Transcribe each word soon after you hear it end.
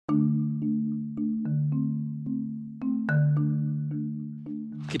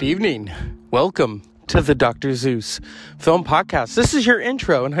Good evening. Welcome to the Dr. Zeus Film Podcast. This is your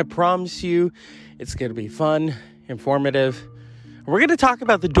intro, and I promise you it's going to be fun, informative. We're going to talk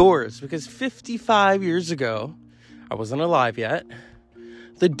about The Doors, because 55 years ago, I wasn't alive yet,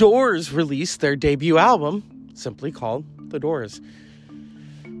 The Doors released their debut album, simply called The Doors.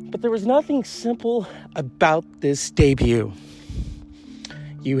 But there was nothing simple about this debut.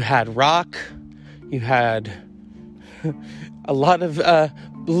 You had rock, you had a lot of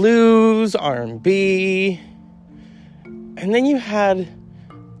blues, R&B, and then you had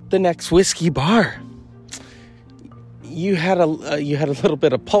the next whiskey bar. You had a little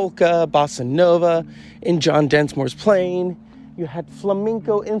bit of polka, bossa nova in John Densmore's playing. You had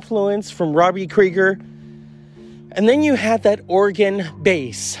flamenco influence from Robbie Krieger, and then you had that organ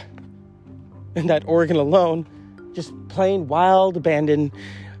bass, and that organ alone just playing wild abandon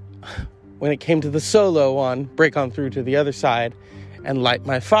when it came to the solo on Break On Through to the Other Side and Light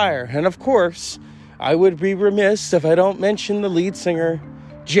My Fire. And of course, I would be remiss if I don't mention the lead singer,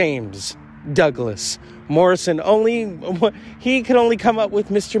 James Douglas Morrison. He could only come up with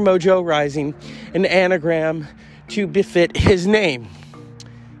Mr. Mojo Rising, an anagram to befit his name.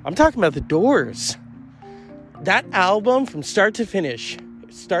 I'm talking about The Doors. That album, from start to finish,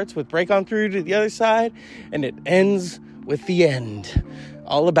 it starts with Break On Through to the Other Side, and it ends with The End.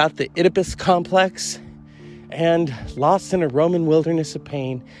 All about the Oedipus complex and lost in a Roman wilderness of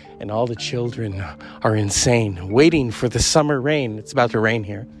pain, and all the children are insane, waiting for the summer rain. It's about to rain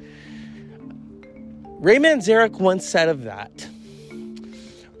here. Ray Manzarek once said of that,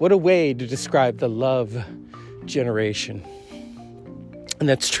 what a way to describe the love generation. And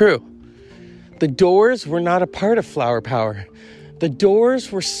that's true. The Doors were not a part of Flower Power. The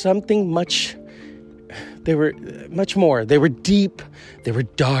Doors were something they were much more. They were deep. They were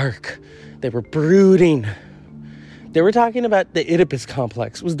dark. They were brooding. They were talking about the Oedipus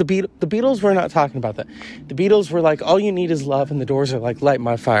complex. The Beatles were not talking about that. The Beatles were like, all you need is love, and the Doors are like, light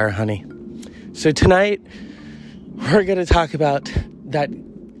my fire, honey. So tonight, we're going to talk about that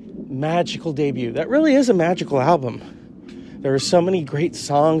magical debut. That really is a magical album. There are so many great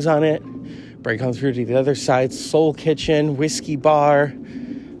songs on it. Break On Through to the Other Side, Soul Kitchen, Whiskey Bar,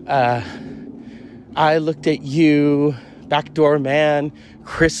 I Looked at You, Backdoor Man,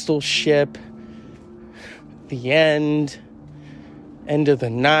 Crystal Ship, The End, End of the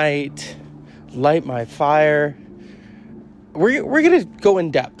Night, Light My Fire. We're going to go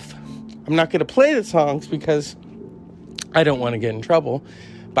in depth. I'm not going to play the songs because I don't want to get in trouble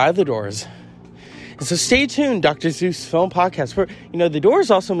by The Doors. And so stay tuned, Dr. Zeus Film Podcast. The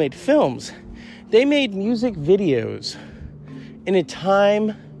Doors also made films. They made music videos in a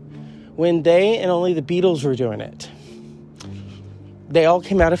time when they and only the Beatles were doing it. They all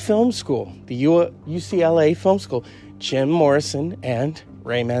came out of film school, the UCLA Film School, Jim Morrison and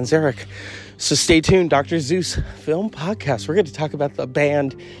Ray Manzarek. So stay tuned, Dr. Zeus Film Podcast. We're going to talk about the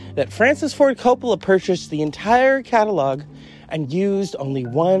band that Francis Ford Coppola purchased the entire catalog and used only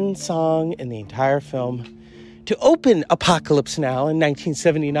one song in the entire film to open Apocalypse Now in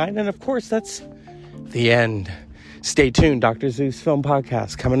 1979. And of course, that's The End. Stay tuned, Dr. Zeus Film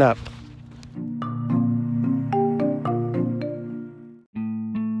Podcast coming up.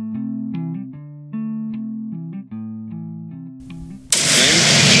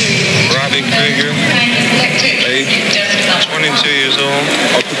 Robbie Krieger, age 22 years old.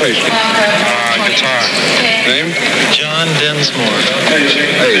 Occupation? Guitar. Name? John Densmore. Age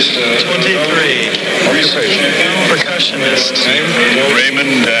 23. Occupation? Percussionist. Name?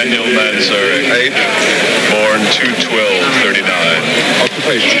 Raymond Daniel Manzarek. Age? Born 2/12/39.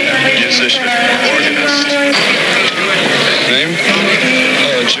 Occupation? Musician. Organist. Name?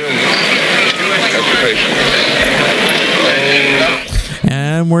 Jim. Occupation?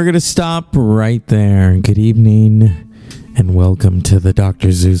 And we're going to stop right there. Good evening and welcome to the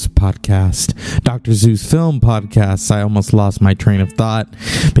Dr. Zeus Podcast, Dr. Zeus Film Podcast. I almost lost my train of thought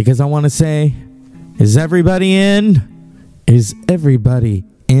because I want to say, is everybody in? Is everybody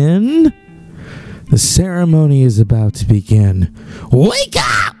in? The ceremony is about to begin. Wake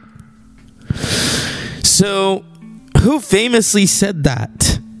up! So, who famously said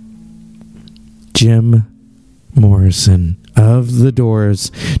that? Jim Morrison of The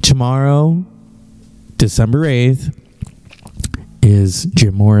Doors. Tomorrow, December 8th, is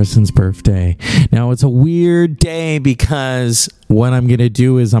Jim Morrison's birthday. Now, it's a weird day because what I'm going to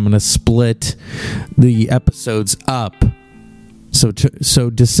do is I'm going to split the episodes up. So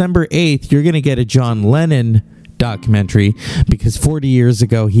December 8th, you're going to get a John Lennon documentary because 40 years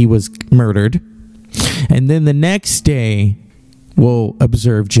ago he was murdered. And then the next day, we'll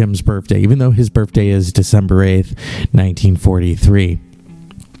observe Jim's birthday, even though his birthday is December 8th, 1943.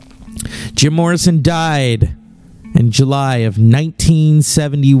 Jim Morrison died in July of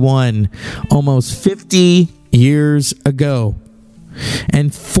 1971, almost 50 years ago.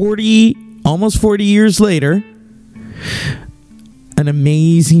 And almost 40 years later, an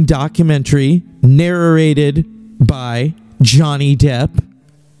amazing documentary narrated by Johnny Depp,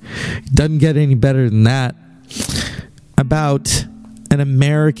 doesn't get any better than that, about an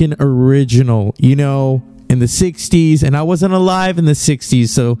American original, in the 60s, and I wasn't alive in the 60s,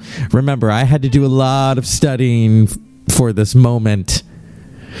 so remember, I had to do a lot of studying for this moment.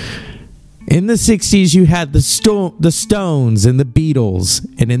 In the 60s, you had the Stones and the Beatles,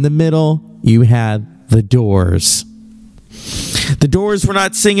 and in the middle, you had the Doors. The Doors were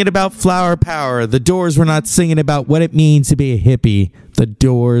not singing about flower power. The Doors were not singing about what it means to be a hippie. The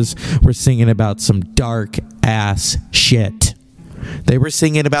Doors were singing about some dark-ass shit. They were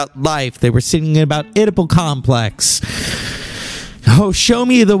singing about life. They were singing about Oedipal complex. Oh, show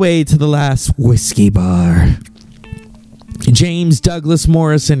me the way to the last whiskey bar. James Douglas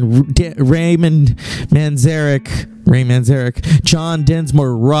Morrison, Ray Manzarek, John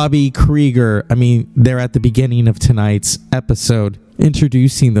Densmore, Robbie Krieger. I mean, they're at the beginning of tonight's episode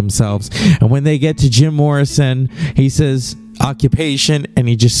introducing themselves. And when they get to Jim Morrison, he says occupation, and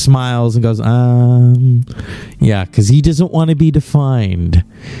he just smiles and goes, yeah, because he doesn't want to be defined.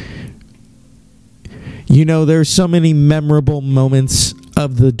 There's so many memorable moments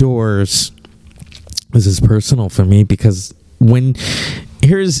of the Doors. This is personal for me because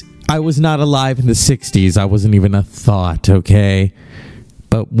I was not alive in the 60s. I wasn't even a thought, okay?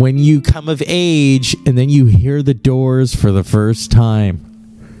 But when you come of age and then you hear the Doors for the first time,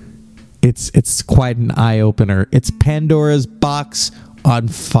 it's quite an eye-opener. It's Pandora's box on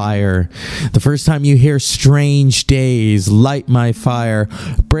fire. The first time you hear Strange Days, Light My Fire,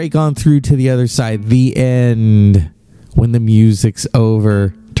 Break On Through to the Other Side, The End, when the music's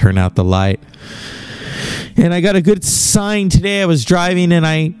over, Turn Out the Light. And I got a good sign today. I was driving and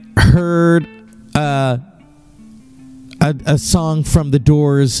I heard a song from the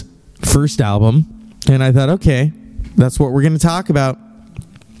Doors' first album. And I thought, okay, that's what we're going to talk about.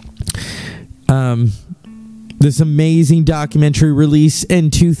 This amazing documentary released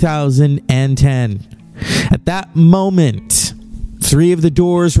in 2010. At that moment, 3 of the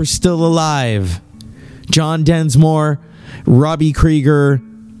Doors were still alive. John Densmore, Robbie Krieger,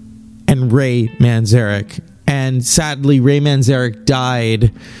 and Ray Manzarek. And sadly, Ray Manzarek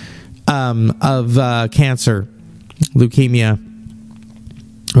died of cancer, leukemia.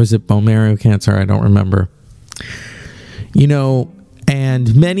 Or was it bone marrow cancer? I don't remember.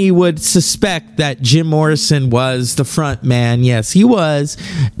 And many would suspect that Jim Morrison was the front man. Yes, he was,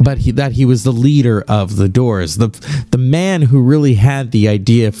 but he was the leader of the Doors. The man who really had the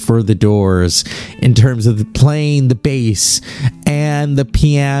idea for the Doors in terms of playing the bass and the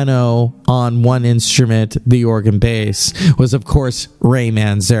piano on one instrument, the organ bass, was, of course, Ray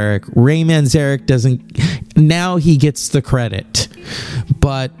Manzarek. Ray Manzarek now he gets the credit.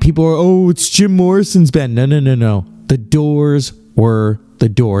 But people are, it's Jim Morrison's band. No. The Doors were the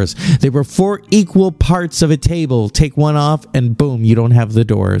Doors. They were 4 equal parts of a table. Take one off and boom, you don't have the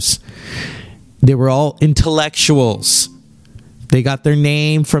Doors. They were all intellectuals. They got their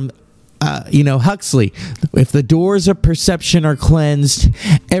name from Huxley. If the doors of perception are cleansed,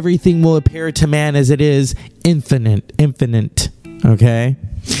 everything will appear to man as it is infinite. Okay?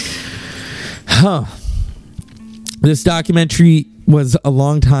 This documentary was a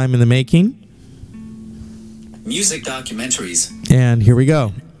long time in the making. Music documentaries. And here we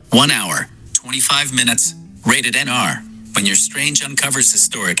go. 1 hour, 25 minutes, rated NR. When Your Strange uncovers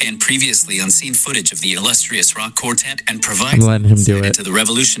historic and previously unseen footage of the illustrious rock quartet and provides insight into the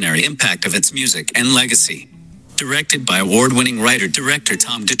revolutionary impact of its music and legacy. Directed by award-winning writer-director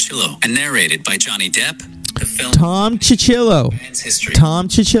Tom Chichillo and narrated by Johnny Depp, the film Tom Chichillo,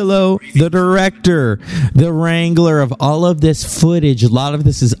 the director, the wrangler of all of this footage. A lot of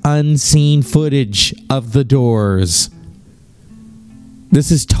this is unseen footage of the Doors.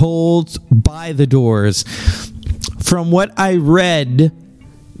 This is told by the Doors. From what I read,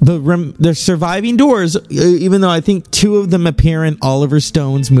 the surviving Doors, even though I think 2 of them appear in Oliver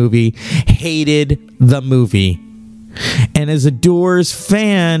Stone's movie, hated the movie. And as a Doors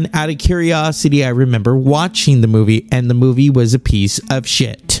fan, out of curiosity, I remember watching the movie, and the movie was a piece of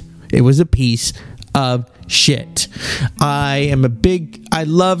shit. It was a piece of shit. I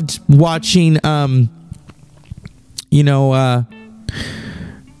loved watching,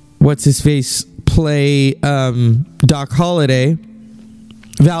 what's his face play Doc Holliday.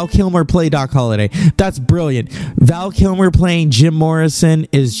 Val Kilmer play Doc Holliday. That's brilliant. Val Kilmer playing Jim Morrison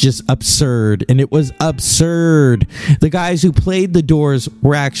is just absurd, and it was absurd. The guys who played the Doors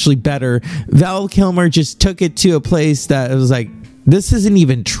were actually better. Val Kilmer just took it to a place that it was like, this isn't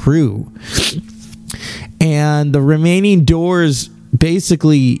even true. And the remaining Doors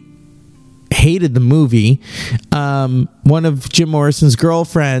basically hated the movie. One of Jim Morrison's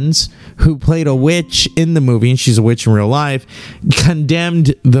girlfriends, who played a witch in the movie, and she's a witch in real life,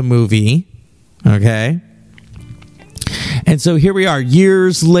 condemned the movie. Okay? And so here we are,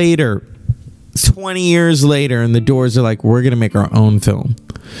 years later, 20 years later, and the Doors are like, we're going to make our own film.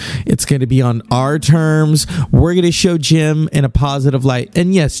 It's going to be on our terms. We're going to show Jim in a positive light.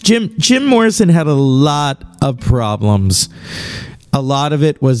 And yes, Jim Morrison had a lot of problems. A lot of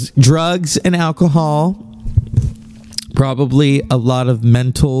it was drugs and alcohol. Probably a lot of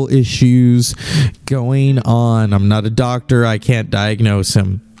mental issues going on. I'm not a doctor. I can't diagnose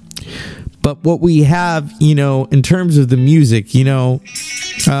him. But what we have, in terms of the music, you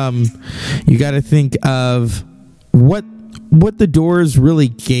got to think of what the Doors really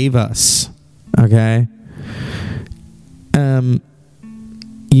gave us. Okay.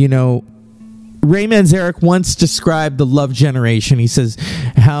 Ray Manzarek once described the Love Generation. He says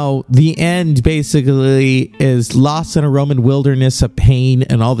how the end basically is lost in a Roman wilderness of pain,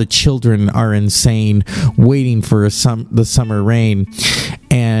 and all the children are insane, waiting for the summer rain.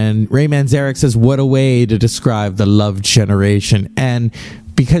 And Ray Manzarek says, what a way to describe the Love Generation. And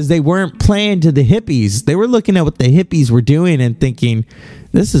because they weren't playing to the hippies, they were looking at what the hippies were doing and thinking,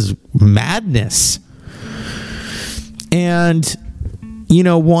 this is madness. And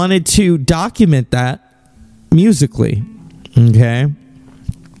wanted to document that musically. Okay.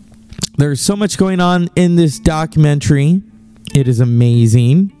 There's so much going on in this documentary. It is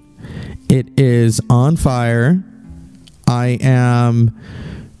amazing. It is on fire. I am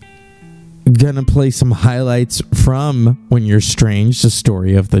gonna play some highlights from When You're Strange, the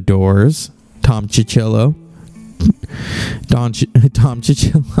story of the Doors. Tom Chichillo. Tom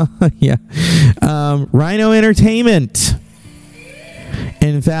Chichillo. Yeah. Rhino Entertainment.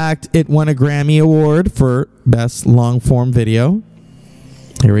 In fact, it won a Grammy Award for Best Long Form Video.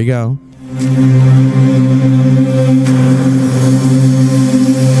 Here we go.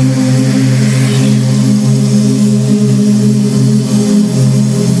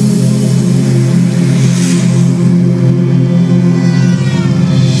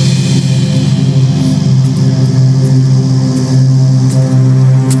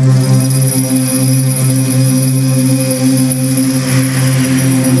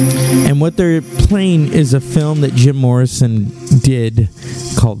 What they're playing is a film that Jim Morrison did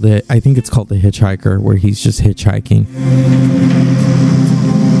called I think it's called The Hitchhiker, where he's just hitchhiking.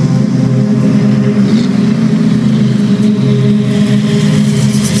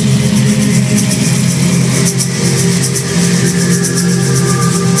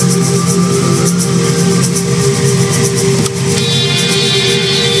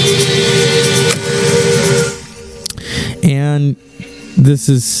 And this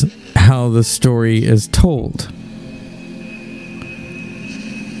is how the story is told.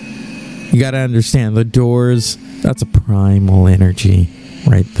 You got to understand, the Doors, that's a primal energy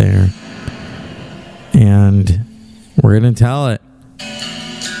right there. And we're going to tell it.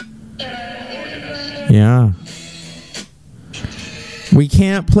 Yeah. We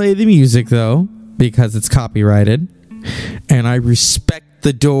can't play the music, though, because it's copyrighted. And I respect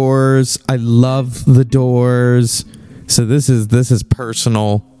the Doors. I love the Doors. So this is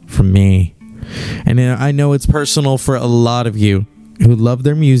personal from me. And I know it's personal for a lot of you who love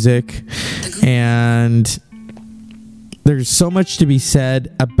their music. And there's so much to be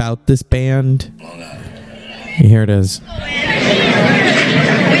said about this band. Here it is.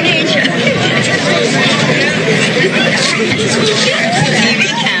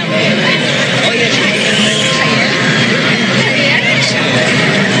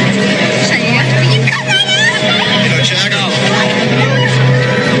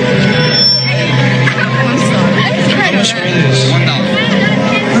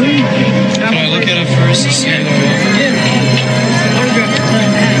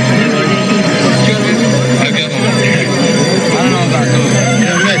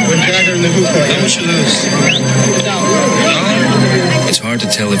 It's hard to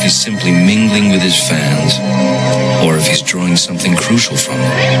tell if he's simply mingling with his fans or if he's drawing something crucial from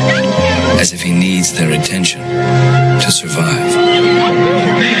them, as if he needs their attention to survive.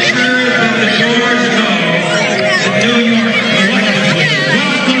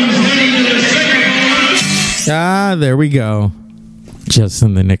 There we go. Just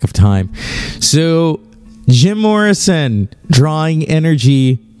in the nick of time. So Jim Morrison drawing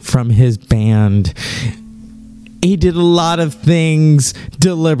energy from his band. He did a lot of things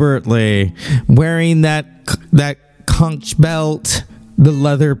deliberately, wearing that conch belt, the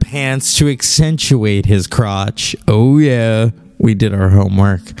leather pants to accentuate his crotch. Oh yeah, we did our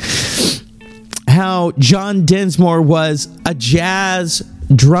homework. How John Densmore was a jazz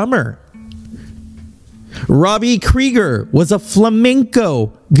drummer. Robbie Krieger was a flamenco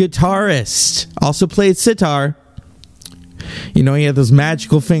guitarist. Also played sitar. You know, he had those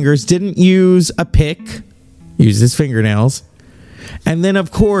magical fingers. Didn't use a pick. Used his fingernails. And then,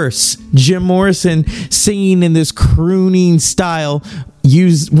 of course, Jim Morrison, singing in this crooning style,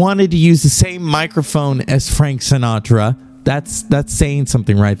 wanted to use the same microphone as Frank Sinatra. That's saying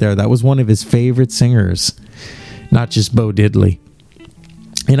something right there. That was one of his favorite singers, not just Bo Diddley.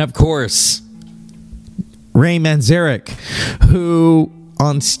 And of course, Ray Manzarek, who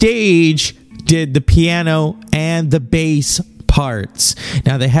on stage did the piano and the bass parts.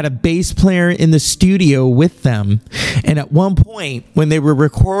 Now, they had a bass player in the studio with them, and at one point when they were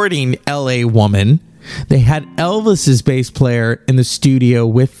recording L.A. Woman, they had Elvis's bass player in the studio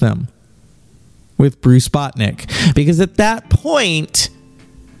with them, with Bruce Botnick, because at that point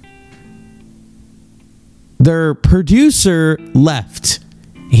their producer left.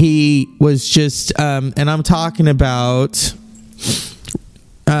 He was just and I'm talking about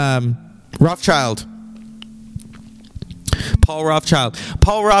Rothschild. Paul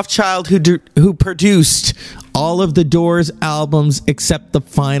Rothschild, who produced all of the Doors albums except the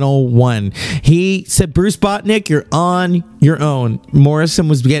final one. He said, Bruce Botnick, you're on your own. Morrison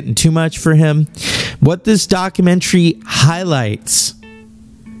was getting too much for him. What this documentary highlights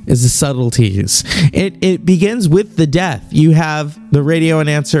is the subtleties. It begins with the death. You have the radio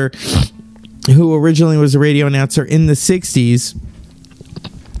announcer who originally was a radio announcer in the 60s,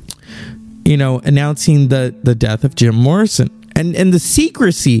 you know, announcing the death of Jim Morrison. And the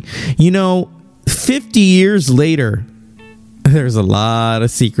secrecy, you know, 50 years later, there's a lot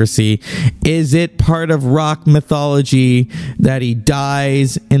of secrecy. Is it part of rock mythology that he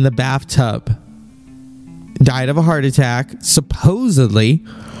dies in the bathtub? Died of a heart attack, supposedly.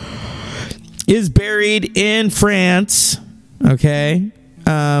 Is buried in France, okay?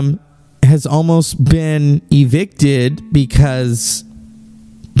 Has almost been evicted because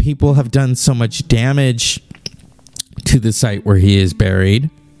people have done so much damage to the site where he is buried.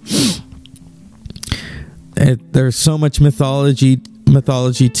 There's so much mythology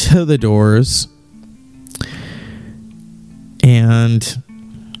to the Doors, and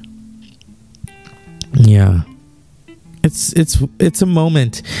yeah, it's a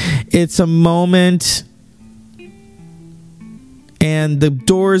moment. It's a moment, and the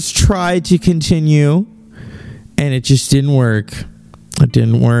Doors tried to continue, and it just didn't work. It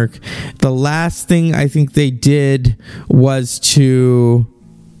didn't work. The last thing I think they did was to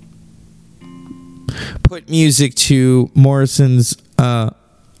put music to Morrison's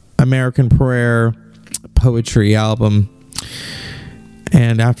American Prayer poetry album.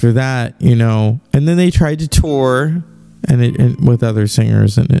 And after that, you know, and then they tried to tour and with other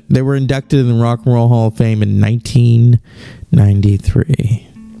singers, and they were inducted in the Rock and Roll Hall of Fame in 1993.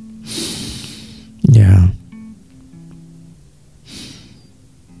 Yeah.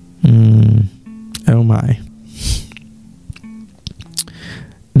 Oh my.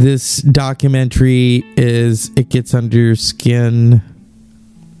 This documentary it gets under your skin.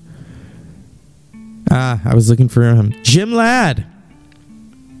 I was looking for him. Jim Ladd.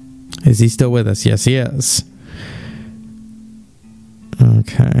 Is he still with us? Yes, he is.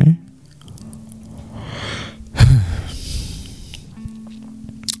 Okay.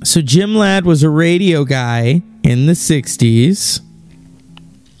 So Jim Ladd was a radio guy in the 60s.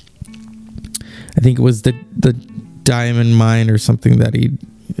 I think it was the Diamond Mine or something that he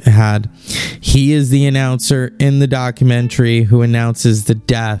had. He is the announcer in the documentary who announces the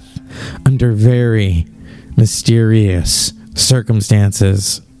death under very mysterious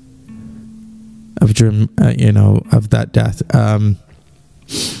circumstances of Jim, of that death.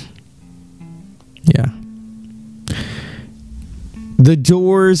 Yeah. The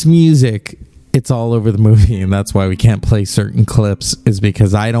Doors music, it's all over the movie, and that's why we can't play certain clips, is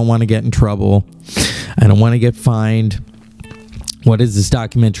because I don't want to get in trouble. I don't want to get fined. What does this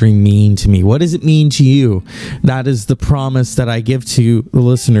documentary mean to me? What does it mean to you? That is the promise that I give to the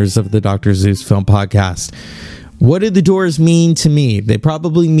listeners of the Dr. Zeus Film Podcast. What do the Doors mean to me? They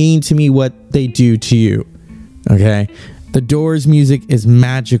probably mean to me what they do to you. Okay? The Doors music is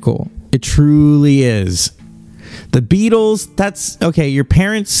magical. It truly is. The Beatles, that's okay. Your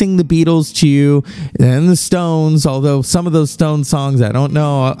parents sing the Beatles to you, and the Stones, although some of those Stones songs, I don't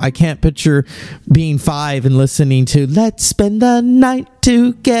know. I can't picture being 5 and listening to Let's Spend the Night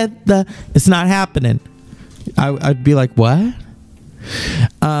Together. It's not happening. I'd be like, what?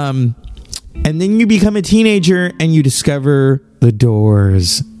 And then you become a teenager and you discover the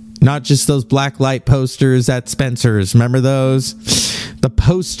Doors. Not just those black light posters at Spencer's. Remember those? The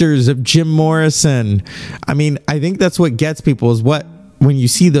posters of Jim Morrison. I mean, I think that's what gets people is when you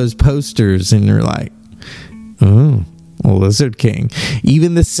see those posters and you're like, oh, Lizard King.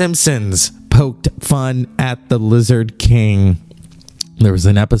 Even The Simpsons poked fun at the Lizard King. There was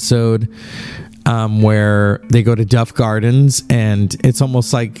an episode where they go to Duff Gardens, and it's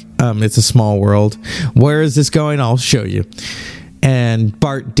almost like It's a Small World. Where is this going? I'll show you. And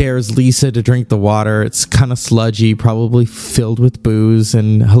Bart dares Lisa to drink the water. It's kind of sludgy, probably filled with booze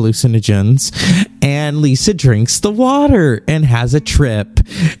and hallucinogens. And Lisa drinks the water and has a trip.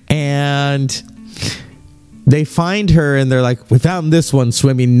 And they find her, and they're like, we found this one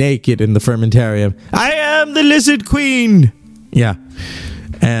swimming naked in the fermentarium. I am the Lizard Queen. Yeah.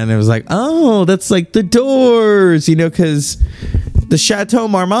 And it was like, oh, that's like the Doors, because the Chateau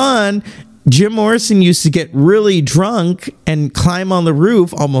Marmont, Jim Morrison used to get really drunk and climb on the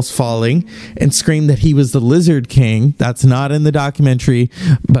roof, almost falling, and scream that he was the Lizard King. That's not in the documentary,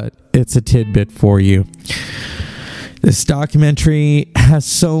 but it's a tidbit for you. This documentary has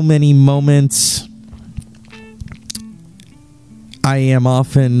so many moments. I am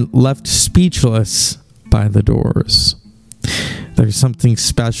often left speechless by the Doors. There's something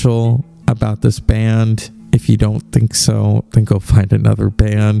special about this band. If you don't think so, then go find another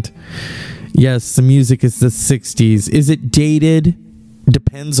band. Yes, the music is the 60s. Is it dated?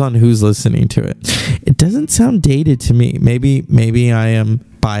 Depends on who's listening to it. It doesn't sound dated to me. Maybe I am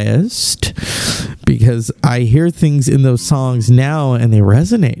biased because I hear things in those songs now and they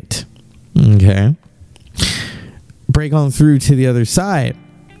resonate. Okay. Break on through to the other side.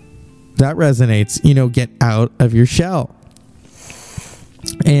 That resonates. Get out of your shell.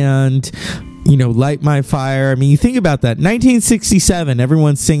 And Light My Fire. I mean, you think about that. 1967,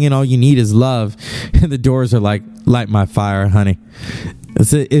 everyone's singing All You Need Is Love. And the Doors are like, light my fire, honey.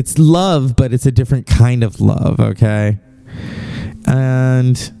 It's love, but it's a different kind of love, okay?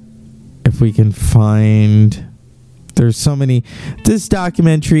 And if we can find... There's so many... This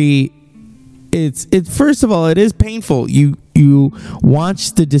documentary, it's first of all, it is painful. You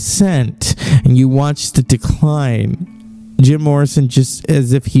watch the descent and you watch the decline. Jim Morrison, just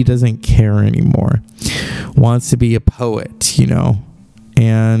as if he doesn't care anymore, wants to be a poet,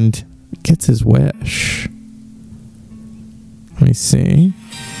 and gets his wish. Let me see.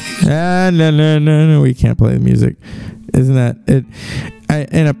 No, we can't play the music. Isn't that it?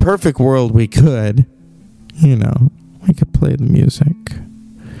 In a perfect world, we could, we could play the music.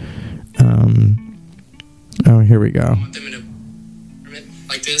 Oh, here we go.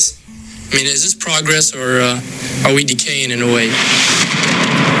 Like this? I mean, is this progress, or are we decaying in a way?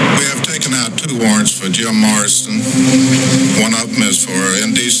 We have taken out 2 warrants for Jim Morrison. One of them is for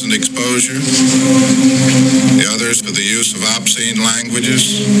indecent exposure. The other is for the use of obscene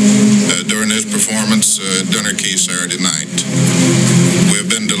languages during his performance at Dinner Key Saturday night. We have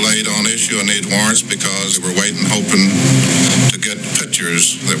been delayed on issuing these warrants because we were waiting, hoping to get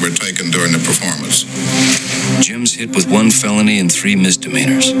pictures that were taken during the performance. Jim's hit with 1 felony and 3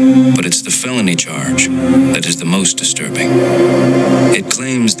 misdemeanors, but it's the felony charge that is the most disturbing. It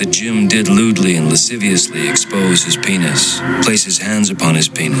claims that Jim did lewdly and lasciviously expose his penis, place his hands upon his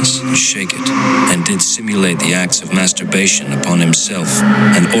penis, shake it, and did simulate the acts of masturbation upon himself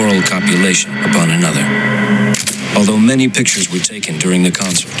and oral copulation upon another. Although many pictures were taken during the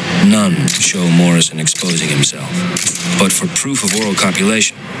concert, none show Morrison exposing himself. But for proof of oral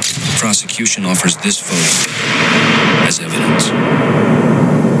copulation, the prosecution offers this photo as evidence.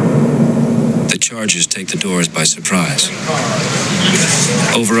 The charges take the Doors by surprise.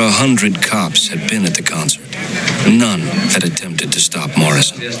 Over 100 cops had been at the concert. None had attempted to stop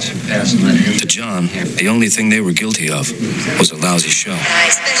Morrison. To John, the only thing they were guilty of was a lousy show.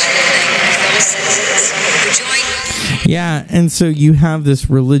 Yeah, and so you have this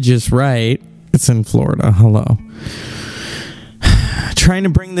religious right. It's in Florida. Hello. Trying to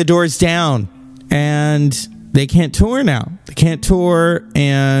bring the Doors down. And they can't tour now. They can't tour,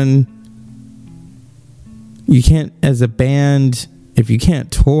 and you can't, as a band, if you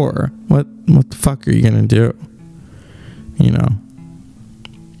can't tour, what the fuck are you gonna do?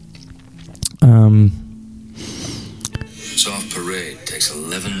 Soft Parade takes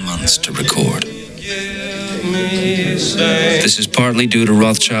 11 months to record. This is partly due to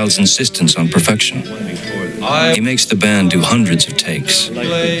Rothschild's insistence on perfection. He makes the band do hundreds of takes.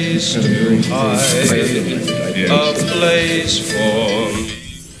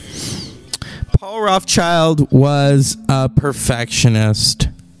 Paul Rothchild was a perfectionist.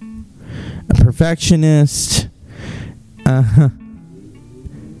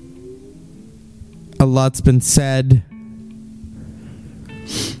 A lot's been said.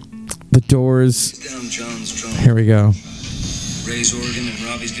 The Doors. Here we go. Ray's organ and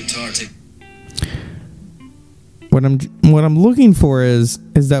Robbie's guitar. What I'm looking for is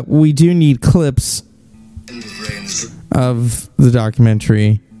that we do need clips of the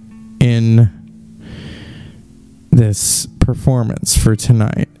documentary in this performance for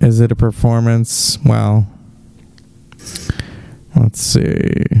tonight. Is it a performance? Well, let's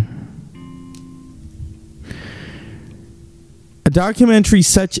see. A documentary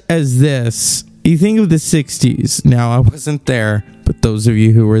such as this, you think of the 60s. Now, I wasn't there, but those of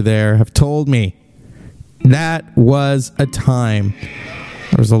you who were there have told me that was a time.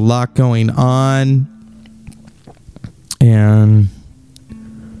 There was a lot going on. And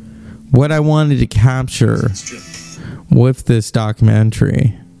what I wanted to capture with this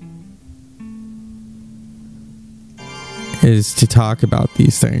documentary is to talk about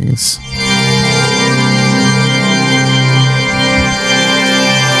these things.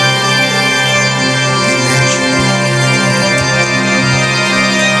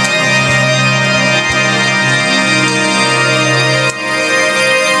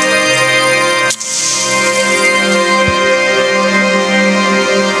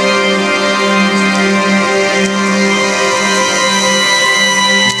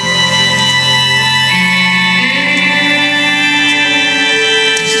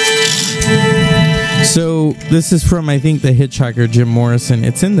 So this is from, I think, The Hitchhiker, Jim Morrison.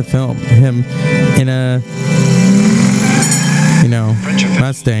 It's in the film. Him in a,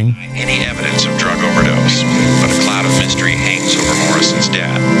 Mustang. Any evidence of drug overdose, but a cloud of mystery hangs over Morrison's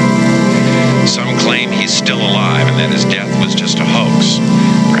death. Some claim he's still alive and that his death was just a hoax,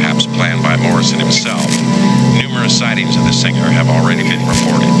 perhaps planned by Morrison himself. Numerous sightings of the singer have already been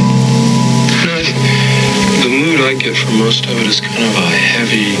reported. The mood I get from most of it is kind of a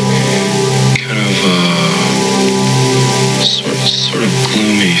heavy, sort of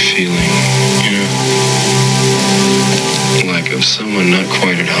gloomy feeling, like of someone not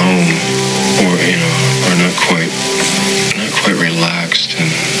quite at home, or not quite relaxed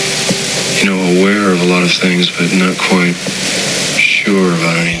and, aware of a lot of things, but not quite sure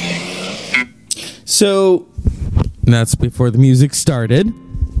about anything. So that's before the music started.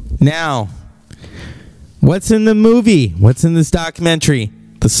 Now, what's in the movie? What's in this documentary?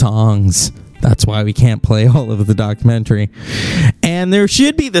 The songs. That's why we can't play all of the documentary. And there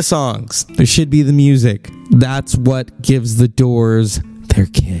should be the songs. There should be the music. That's what gives the Doors their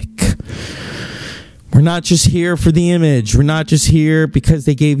kick. We're not just here for the image. We're not just here because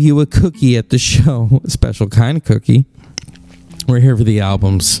they gave you a cookie at the show. A special kind of cookie. We're here for the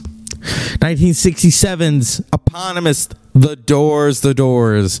albums. 1967's eponymous The Doors.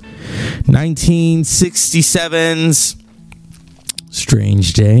 1967's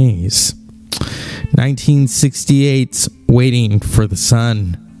Strange Days. 1968's Waiting for the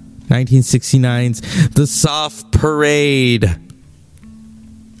Sun. 1969's The Soft Parade.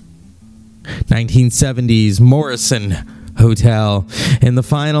 1970's Morrison Hotel. And the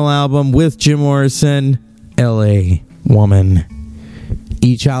final album with Jim Morrison, L.A. Woman.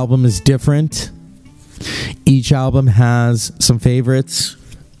 Each album is different. Each album has some favorites.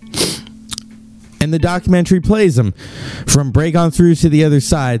 And the documentary plays them. From Break On Through to the Other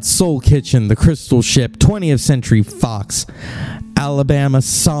Side, Soul Kitchen, The Crystal Ship, 20th Century Fox, Alabama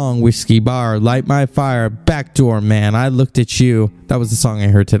Song, Whiskey Bar, Light My Fire, Backdoor Man, I Looked at You. That was the song I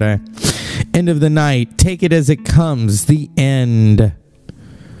heard today. End of the Night, Take It As It Comes, The End.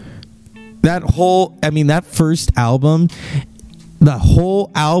 That first album, the whole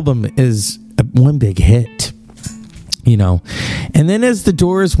album is one big hit. And then as the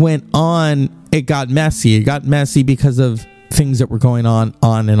Doors went on, it got messy. It got messy because of things that were going on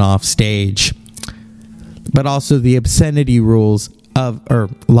and off stage, but also the obscenity laws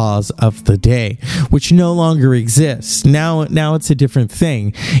of the day, which no longer exists. Now it's a different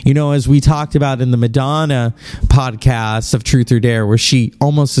thing. As we talked about in the Madonna podcast of Truth or Dare, where she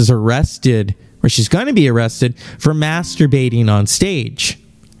almost is arrested, where she's going to be arrested for masturbating on stage.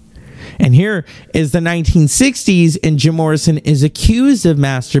 And here is the 1960s, and Jim Morrison is accused of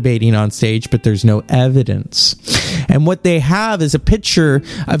masturbating on stage, but there's no evidence. And what they have is a picture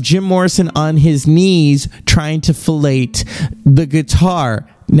of Jim Morrison on his knees trying to fillet the guitar.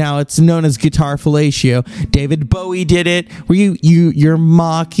 Now it's known as guitar fellatio. David Bowie did it. Where you're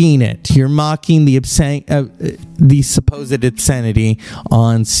mocking it. You're mocking the supposed obscenity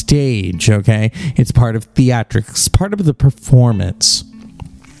on stage. Okay, it's part of theatrics, part of the performance.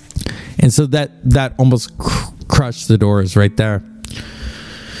 And so that almost crushed the Doors right there.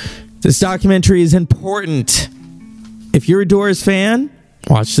 This documentary is important. If you're a Doors fan,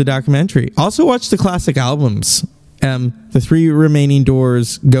 watch the documentary. Also watch the classic albums. The 3 remaining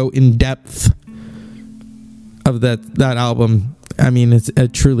Doors go in depth of that album. I mean, it's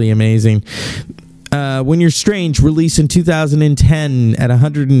truly amazing. When You're Strange, released in 2010 at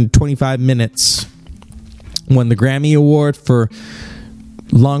 125 minutes, won the Grammy Award for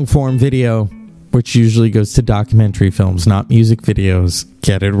long form video, which usually goes to documentary films, not music videos.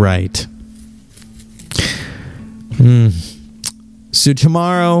 Get it right. So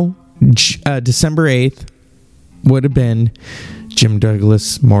tomorrow, December 8th, would have been Jim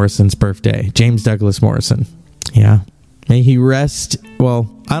Douglas Morrison's birthday. James Douglas Morrison. Yeah. May he rest. Well,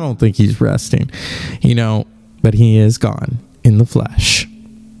 I don't think he's resting, but he is gone in the flesh.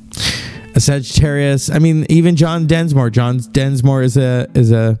 A Sagittarius. I mean, even John Densmore. John Densmore is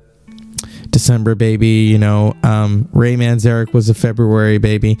a December baby. Ray Manzarek was a February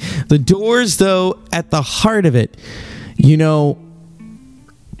baby. The Doors, though, at the heart of it,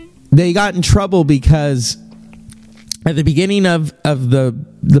 they got in trouble because at the beginning of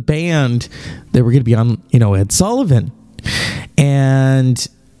the band, they were going to be on, Ed Sullivan. And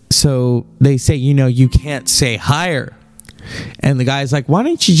so they say, you can't say higher. And the guy's like, why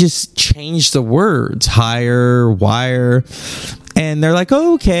don't you just change the words? Higher, wire. And they're like,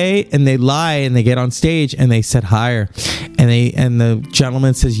 oh, okay. And they lie and they get on stage and they said higher. And the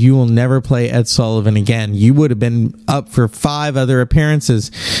gentleman says, you will never play Ed Sullivan again. You would have been up for 5 other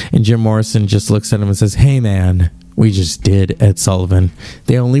appearances. And Jim Morrison just looks at him and says, hey, man, we just did Ed Sullivan.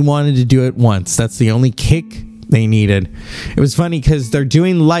 They only wanted to do it once. That's the only kick they needed. It was funny because they're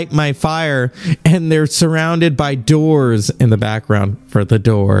doing Light My Fire and they're surrounded by Doors in the background for the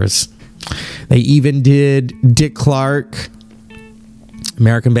Doors. They even did Dick Clark,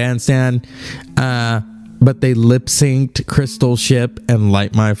 American Bandstand, but they lip synced Crystal Ship and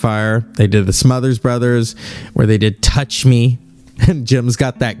Light My Fire. They did the Smothers Brothers where they did Touch Me, and Jim's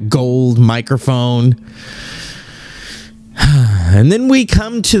got that gold microphone. And then we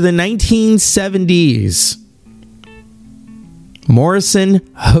come to the 1970s. Morrison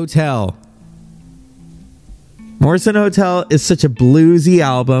Hotel. Morrison Hotel is such a bluesy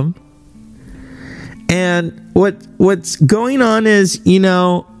album. And what's going on is,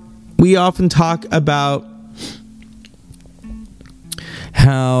 we often talk about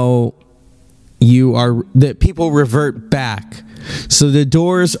how that people revert back. So the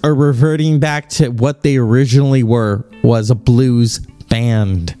Doors are reverting back to what they originally was a blues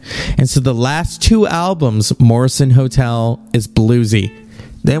band. And so the last 2 albums, Morrison Hotel is bluesy.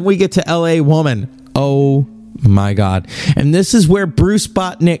 Then we get to LA Woman. Oh my God. And this is where Bruce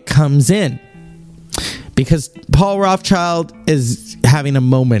Botnick comes in. Because Paul Rothchild is having a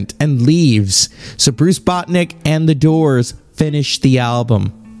moment and leaves. So Bruce Botnick and the Doors finish the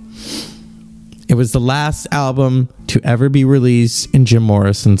album. It was the last album to ever be released in Jim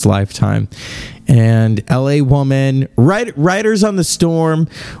Morrison's lifetime. And LA Woman, Riders on the Storm,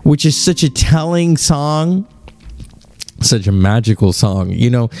 which is such a telling song, such a magical song.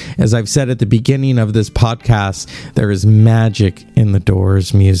 As I've said at the beginning of this podcast, there is magic in the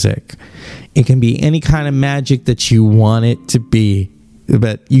Doors music. It can be any kind of magic that you want it to be.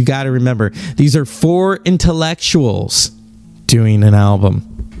 But you got to remember, these are 4 intellectuals doing an album.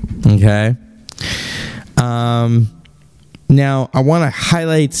 Okay? Now, I want to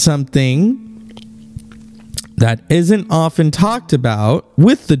highlight something that isn't often talked about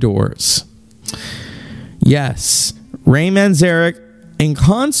with the Doors. Yes, Ray Manzarek in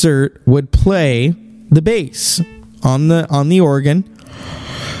concert would play the bass on the organ.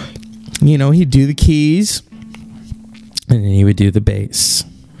 He'd do the keys and then he would do the bass.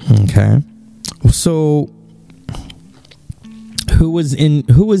 Okay. So who was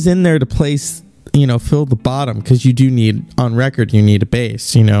in there to place, fill the bottom? Because you do need, on record, you need a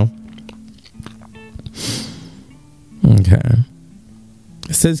bass, Okay.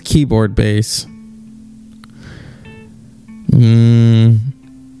 It says keyboard bass. It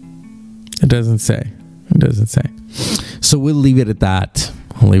doesn't say. So we'll leave it at that.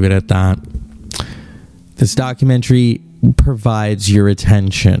 This documentary provides your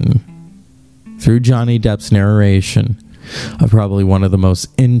attention through Johnny Depp's narration of probably one of the most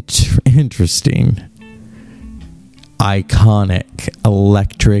interesting iconic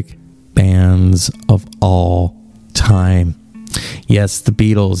electric bands of all time. Yes, the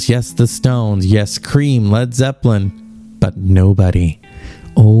Beatles. Yes, the Stones. Yes, Cream, Led Zeppelin. But nobody,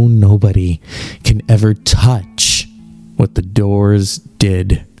 oh, nobody can ever touch what the Doors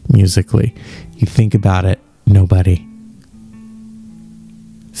did musically. You think about it, nobody.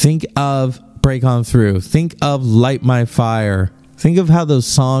 Think of Break On Through. Think of Light My Fire. Think of how those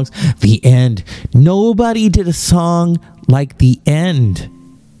songs, The End. Nobody did a song like The End.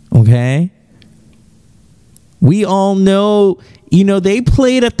 Okay? We all know, they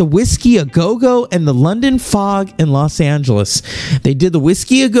played at the Whiskey A Go-Go and the London Fog in Los Angeles. They did the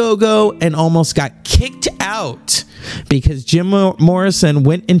Whiskey A Go-Go and almost got kicked out because Jim Morrison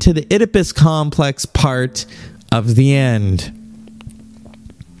went into the Oedipus complex part of The End.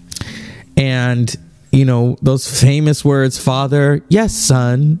 And, those famous words, Father, yes,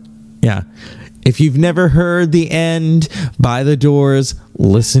 son. Yeah. If you've never heard The End by The Doors,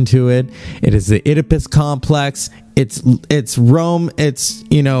 listen to it. It is the Oedipus complex. It's Rome. It's,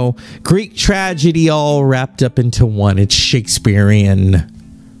 Greek tragedy all wrapped up into one. It's Shakespearean.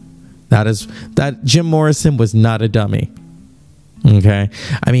 That Jim Morrison was not a dummy. Okay.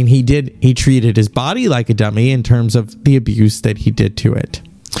 I mean, he treated his body like a dummy in terms of the abuse that he did to it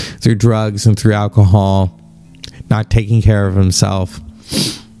through drugs and through alcohol, not taking care of himself.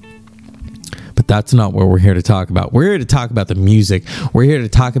 But that's not what we're here to talk about. We're here to talk about the music. We're here to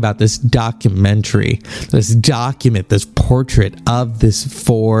talk about this documentary, this document, this portrait of this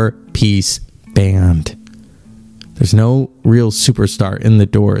 4-piece band. There's no real superstar in the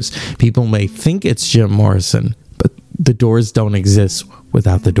Doors. People may think it's Jim Morrison, but the Doors don't exist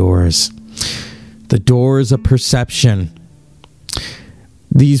without the Doors. The Doors of perception.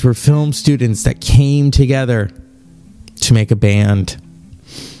 These were film students that came together to make a band.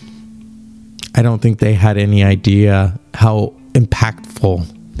 I don't think they had any idea how impactful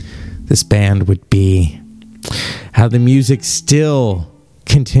this band would be. How the music still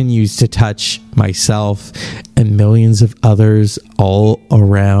continues to touch myself and millions of others all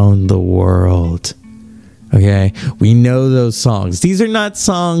around the world. Okay? We know those songs. These are not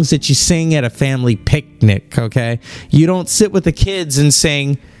songs that you sing at a family picnic, okay? You don't sit with the kids and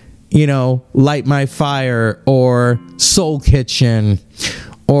sing, Light My Fire or Soul Kitchen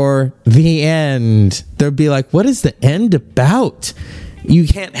or The End. They'll be like, what is The End about? You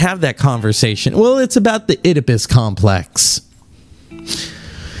can't have that conversation. Well, it's about the Oedipus complex.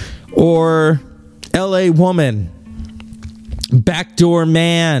 Or L.A. Woman, Backdoor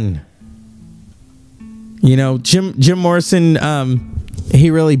Man. Jim Morrison,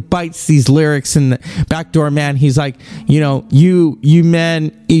 he really bites these lyrics in the Backdoor Man. He's like, you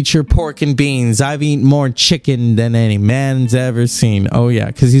men eat your pork and beans. I've eaten more chicken than any man's ever seen. Oh, yeah,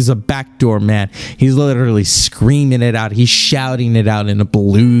 because he's a backdoor man. He's literally screaming it out. He's shouting it out in a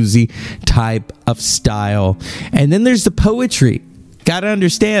bluesy type of style. And then there's the poetry. Got to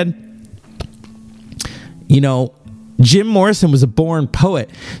understand, Jim Morrison was a born poet.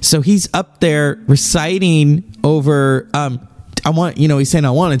 So he's up there reciting over, he's saying,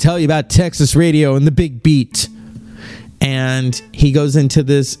 I want to tell you about Texas radio and the big beat. And he goes into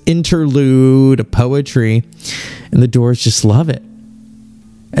this interlude of poetry, and the Doors just love it.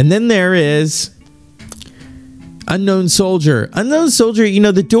 And then there is Unknown Soldier. Unknown Soldier,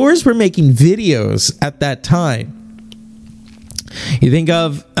 the Doors were making videos at that time. You think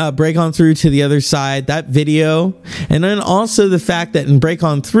of Break On Through to the Other Side, that video. And then also the fact that in Break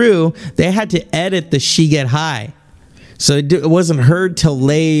On Through, they had to edit the She Get High. So it wasn't heard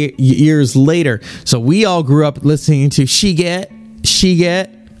till years later. So we all grew up listening to She Get.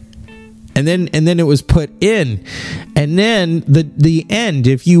 And then it was put in. And then the end,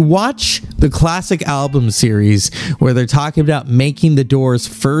 if you watch the classic album series where they're talking about making the Doors'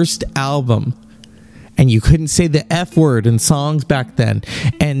 first album, and you couldn't say the F word in songs back then.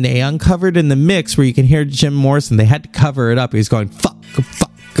 And they uncovered in the mix where you can hear Jim Morrison. They had to cover it up. He was going, fuck.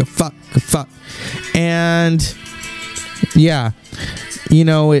 And, yeah,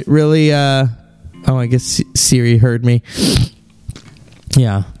 it really, I guess Siri heard me.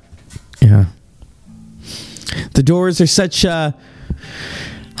 Yeah. The Doors are such a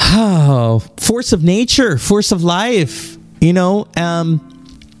force of nature, force of life,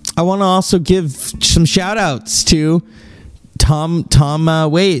 I want to also give some shout outs to Tom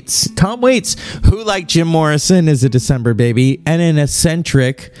Waits. Tom Waits, who, like Jim Morrison, is a December baby and an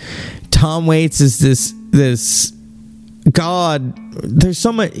eccentric. Tom Waits is this god. There's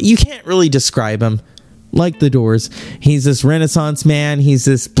so much, you can't really describe him. Like the Doors, he's this Renaissance man. He's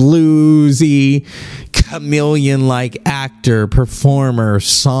this bluesy, chameleon-like actor, performer,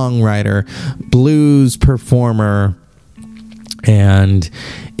 songwriter, blues performer. And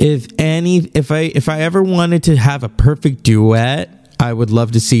if I ever wanted to have a perfect duet, I would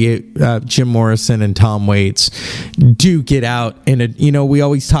love to see it, Jim Morrison and Tom Waits duke it out in a, we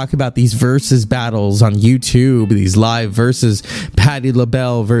always talk about these versus battles on YouTube, these live versus Patti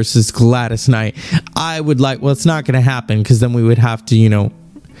LaBelle versus Gladys Knight. I would like, well, it's not going to happen because then we would have to,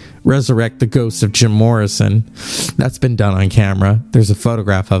 resurrect the ghost of Jim Morrison. That's been done on camera. There's a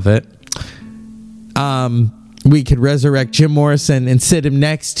photograph of it. We could resurrect Jim Morrison and sit him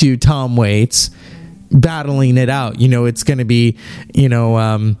next to Tom Waits, battling it out. It's going to be,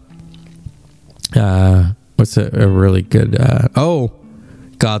 what's a really good,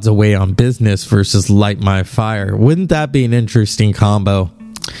 God's Away on Business versus Light My Fire. Wouldn't that be an interesting combo?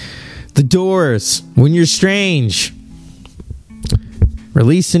 The Doors, When You're Strange,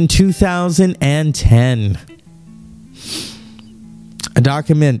 released in 2010. A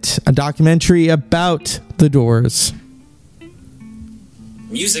documentary about the Doors.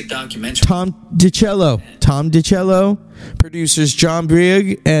 Music documentary. Tom DiCello, producers John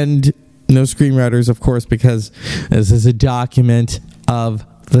Brigg, and no screenwriters, of course, because this is a document of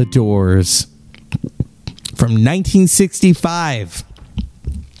the Doors from 1965,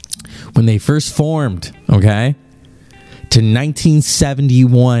 when they first formed, okay, to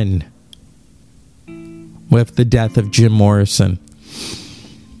 1971 with the death of Jim Morrison.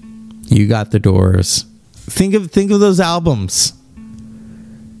 You got the Doors. Think of those albums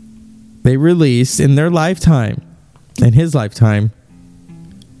they released in their lifetime, in his lifetime.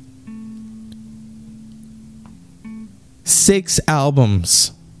 6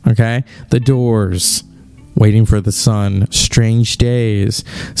 albums, okay? The Doors, Waiting for the Sun, Strange Days,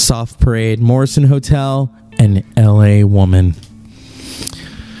 Soft Parade, Morrison Hotel, and LA Woman.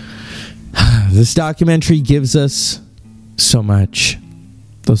 This documentary gives us so much.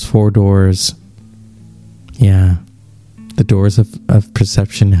 Those 4 doors. Yeah. The doors of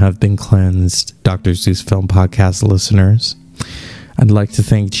perception have been cleansed. Dr. Zeus Film Podcast listeners, I'd like to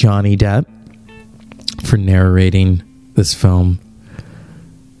thank Johnny Depp for narrating this film.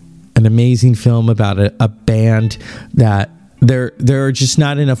 An amazing film about a band that there are just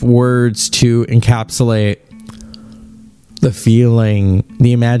not enough words to encapsulate the feeling,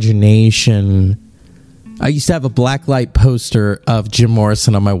 the imagination. I used to have a blacklight poster of Jim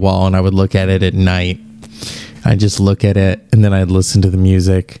Morrison on my wall, and I would look at it at night. I'd just look at it, and then I'd listen to the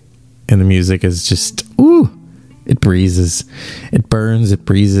music, and the music is just, it breezes. It burns, it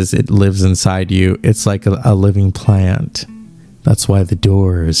breezes, it lives inside you. It's like a living plant. That's why the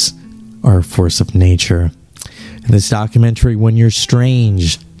Doors are a force of nature. And this documentary, When You're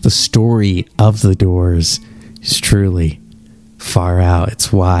Strange, the story of the Doors, is truly far out.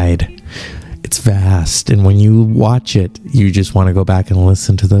 It's wide. It's vast. And when you watch it, you just want to go back and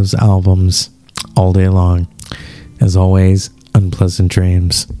listen to those albums all day long. As always, unpleasant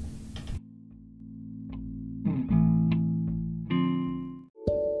dreams.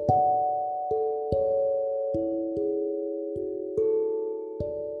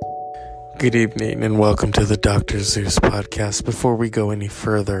 Good evening and welcome to the Dr. Zeus podcast. Before we go any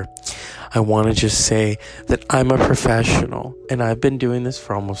further, I want to just say that I'm a professional and I've been doing this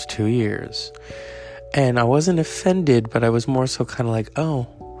for almost 2 years. And I wasn't offended, but I was more so kind of like, oh,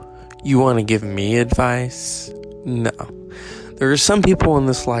 you want to give me advice? No. There are some people in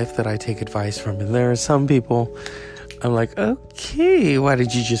this life that I take advice from, and there are some people I'm like, okay, why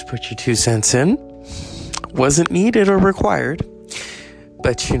did you just put your 2 cents in? Wasn't needed or required.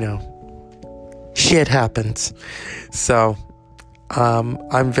 But, shit happens. So,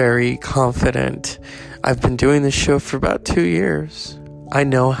 I'm very confident. I've been doing this show for about 2 years. I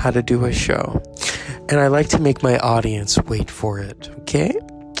know how to do a show. And I like to make my audience wait for it, okay?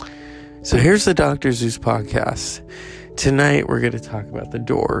 So here's the Dr. Zeus podcast. Tonight we're going to talk about the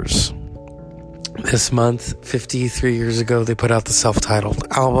Doors. This month, 53 years ago, they put out the self-titled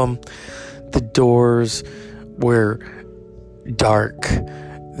album. The Doors were dark.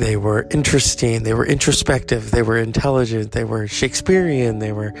 They were interesting. They were introspective. They were intelligent. They were Shakespearean.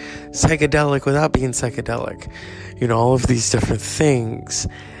 They were psychedelic without being psychedelic. All of these different things.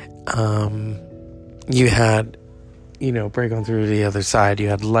 You had, Break On Through to the Other Side. You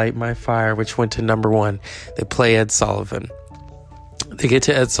had Light My Fire, which went to number 1. They play Ed Sullivan. They get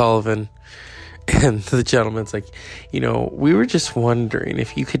to Ed Sullivan, and the gentleman's like, we were just wondering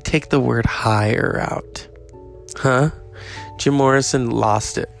if you could take the word higher out. Huh? Jim Morrison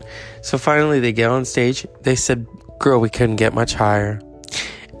lost it. So finally they get on stage. They said, girl, we couldn't get much higher.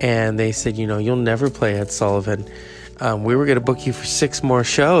 And they said, you'll never play Ed Sullivan. We were going to book you for 6 more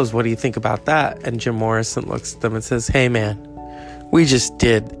shows. What do you think about that? And Jim Morrison looks at them and says, hey, man, we just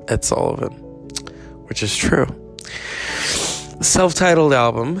did Ed Sullivan, which is true. self-titled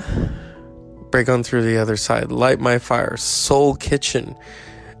album, Break On Through the Other Side, Light My Fire, Soul Kitchen,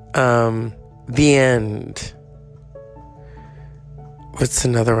 The End. What's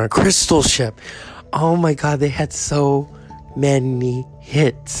another one? Crystal Ship. Oh my God, they had so many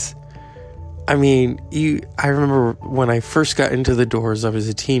hits. I mean, I remember when I first got into the Doors, I was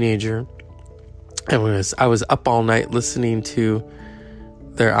a teenager, and I was up all night listening to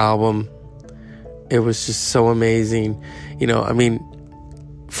their album. It was just so amazing. You know, I mean,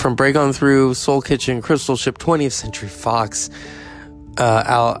 from Break On Through, Soul Kitchen, Crystal Ship, 20th Century Fox,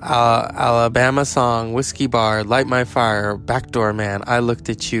 Alabama Song, Whiskey Bar, Light My Fire, Backdoor Man, I Looked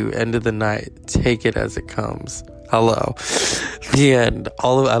at You, End of the Night, Take It As It Comes, Hello, The End. I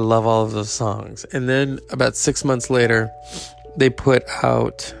love all of those songs. And then about 6 months later, they put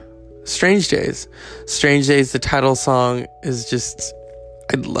out Strange Days. Strange Days, the title song is just,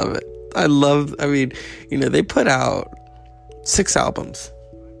 I love it. I mean, you know, they put out 6 albums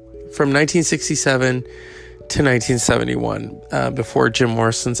from 1967 to 1971, before Jim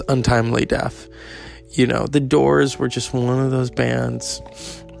Morrison's untimely death. You know, the Doors were just one of those bands.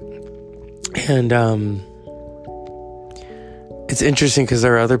 And it's interesting because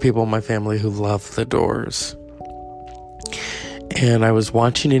there are other people in my family who love the Doors. And I was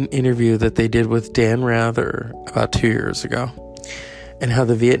watching an interview that they did with Dan Rather about 2 years ago, and how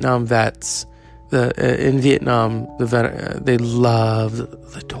the Vietnam vets, in Vietnam, they loved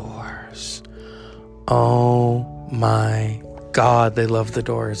the Doors. Oh my God, they loved the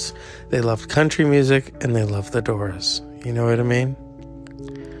Doors. They loved country music and they loved the Doors. You know what I mean?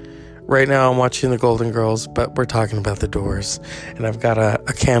 Right now I'm watching the Golden Girls, but we're talking about the Doors. And I've got a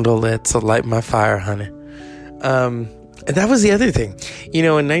candle lit, so light my fire, honey. And that was the other thing. You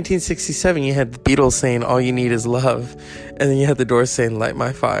know, in 1967, you had the Beatles saying, all you need is love. And then you had the Doors saying, light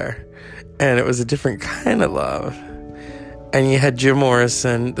my fire. And it was a different kind of love. And you had Jim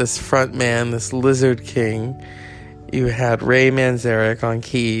Morrison, this front man, this lizard king. You had Ray Manzarek on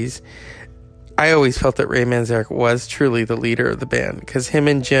keys. I always felt that Ray Manzarek was truly the leader of the band, because him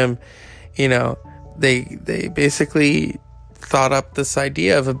and Jim, you know, they basically thought up this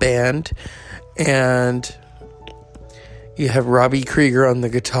idea of a band. And you have Robbie Krieger on the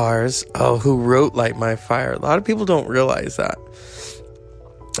guitars, who wrote Light My Fire. A lot of people don't realize that.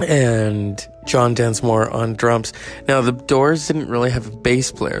 And John Densmore on drums. Now, the Doors didn't really have a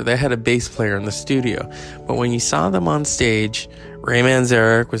bass player. They had a bass player in the studio. But when you saw them on stage, Ray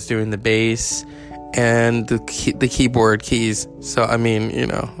Manzarek was doing the bass and the keyboard keys. So, I mean, you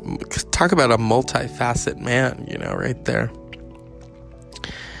know, talk about a multifaceted man, you know, right there.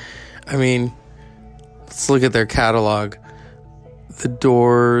 I mean, let's look at their catalog. The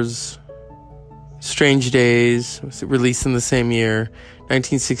Doors, Strange Days, was released in the same year.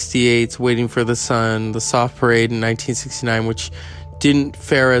 1968's Waiting for the Sun, The Soft Parade in 1969, which didn't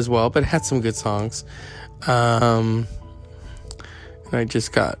fare as well, but had some good songs. And I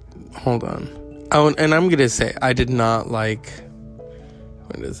just got, hold on. Oh, and I'm going to say, I did not like,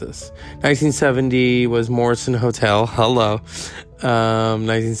 what is this? 1970 was Morrison Hotel, hello.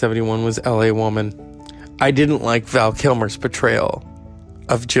 1971 was LA Woman. I didn't like Val Kilmer's portrayal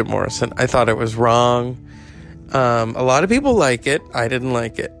of Jim Morrison. I thought it was wrong. A lot of people like it. I didn't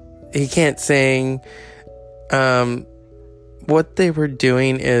like it. He can't sing. What they were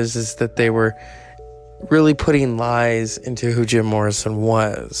doing is that they were really putting lies into who Jim Morrison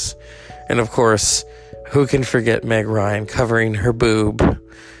was. And of course, who can forget Meg Ryan covering her boob,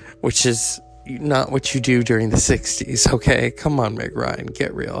 which is not what you do during the 60s, okay? Come on, Meg Ryan,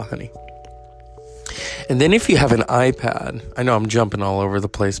 get real, honey. And then if you have an iPad, I know I'm jumping all over the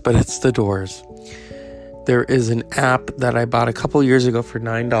place, but it's the Doors. There is an app that I bought a couple years ago for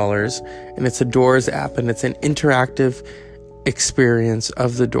 $9, and it's a Doors app, and it's an interactive experience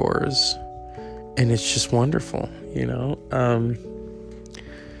of the Doors, and it's just wonderful, you know.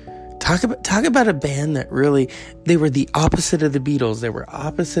 Talk about a band that really, they were the opposite of the Beatles. They were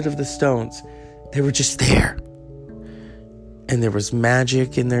opposite of the Stones. They were just there. And there was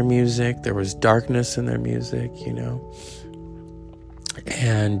magic in their music. There was darkness in their music, you know.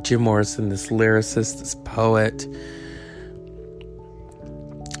 And Jim Morrison, this lyricist, this poet.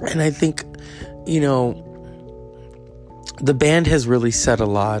 And I think, you know, the band has really said a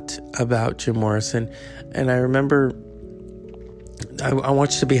lot about Jim Morrison. And I remember, I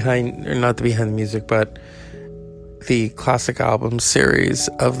watched not the Behind the Music, but the classic album series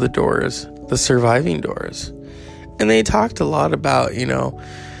of the Doors, The Surviving Doors. And they talked a lot about, you know,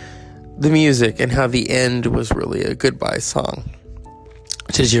 the music and how the end was really a goodbye song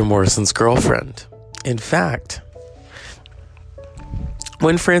to Jim Morrison's girlfriend. In fact,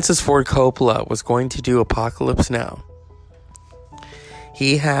 when Francis Ford Coppola was going to do Apocalypse Now,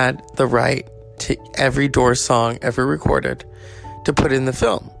 he had the right to every Doors song ever recorded to put in the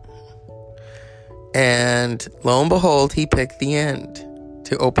film. And lo and behold, he picked The End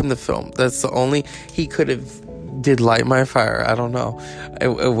to open the film. That's the only, he could have did Light My Fire. I don't know.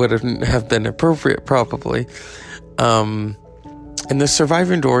 It wouldn't have been appropriate, probably. And the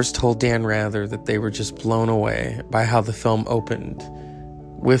surviving Doors told Dan Rather that they were just blown away by how the film opened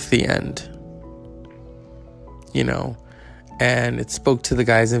with The End. You know, and it spoke to the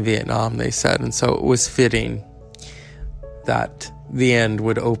guys in Vietnam, they said, and so it was fitting that The End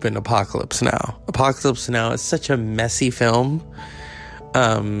would open Apocalypse Now. Apocalypse Now is such a messy film.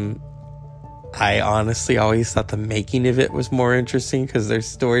 I honestly always thought the making of it was more interesting because there's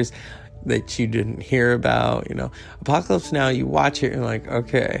stories that you didn't hear about, you know. Apocalypse Now, you watch it and you're like,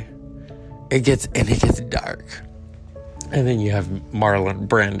 okay, it gets dark. And then you have Marlon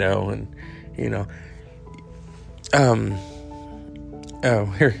Brando and, you know,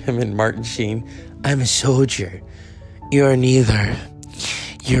 hear him and Martin Sheen. I'm a soldier. You're neither.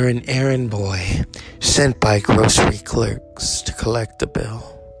 You're an errand boy sent by grocery clerks to collect a bill.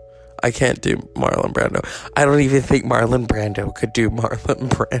 I can't do Marlon Brando. I don't even think Marlon Brando could do Marlon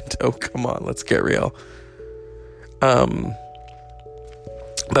Brando. Come on, let's get real. But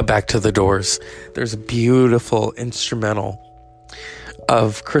back to the Doors. There's a beautiful instrumental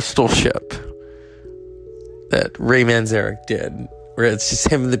of Crystal Ship that Ray Manzarek did, where it's just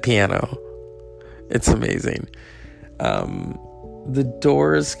him and the piano. It's amazing. The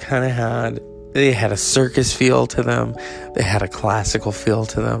Doors kind of had a circus feel to them. They had a classical feel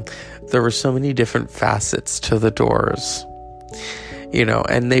to them. There were so many different facets to the Doors, you know,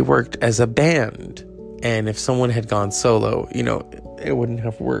 and they worked as a band. And if someone had gone solo, you know, it wouldn't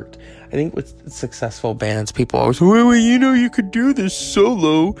have worked. I think with successful bands, people always, wait, you know, you could do this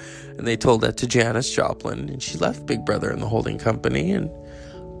solo. And they told that to Janis Joplin, and she left Big Brother and the Holding Company, and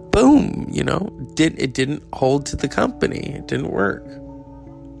boom, you know, it didn't hold to the company. It didn't work.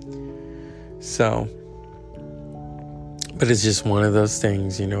 So, but it's just one of those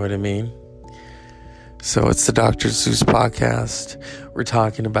things, you know what I mean? So it's the Dr. Zeus podcast. We're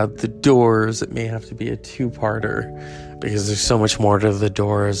talking about the Doors. It may have to be a two-parter because there's so much more to the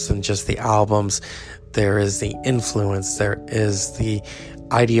Doors than just the albums. There is the influence. There is the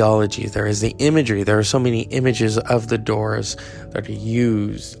ideology. There is the imagery. There are so many images of the Doors that are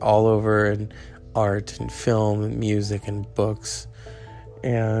used all over in art and film and music and books.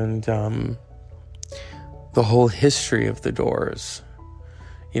 And the whole history of the Doors.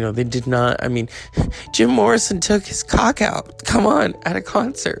 You know, they did not, I mean, Jim Morrison took his cock out, come on, at a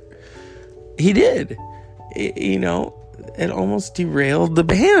concert. He did. You know, it almost derailed the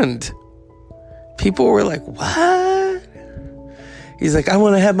band. People were like, what? He's like, I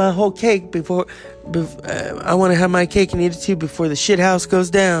want to have my whole cake I want to have my cake and eat it too before the shit house goes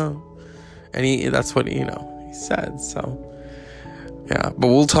down. And that's what, you know, he said, so. Yeah, but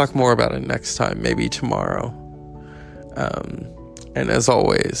we'll talk more about it next time, maybe tomorrow. And as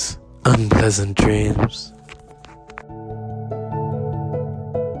always, unpleasant dreams.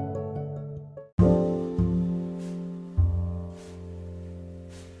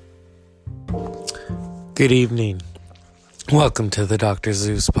 Good evening. Welcome to the Dr.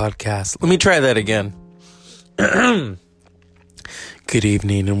 Zeus podcast. Let me try that again. Good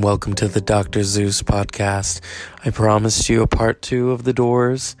evening and welcome to the Dr. Zeus podcast. I promised you a part 2 of the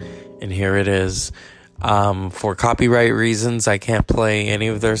Doors, and here it is. For copyright reasons, I can't play any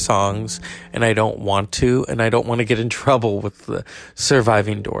of their songs, and I don't want to, and I don't want to get in trouble with the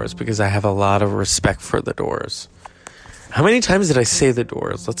surviving Doors because I have a lot of respect for the Doors. How many times did I say the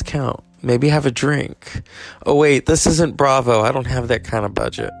Doors? Let's count. Maybe have a drink. Oh wait, this isn't Bravo. I don't have that kind of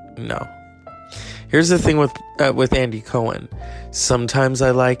budget. No. Here's the thing with Andy Cohen. Sometimes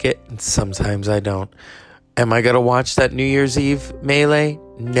I like it, and sometimes I don't. Am I going to watch that New Year's Eve melee?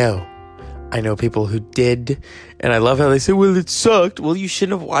 No. I know people who did, and I love how they say, well, it sucked. Well, you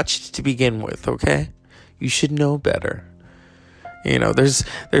shouldn't have watched it to begin with, okay? You should know better. You know, there's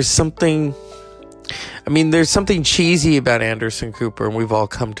something... I mean, there's something cheesy about Anderson Cooper, and we've all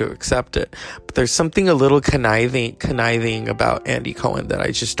come to accept it. But there's something a little conniving about Andy Cohen that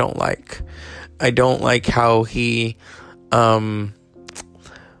I just don't like. I don't like how he, oh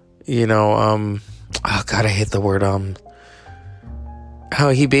God, I hate the word, how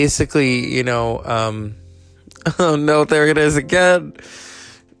he basically, oh no, there it is again.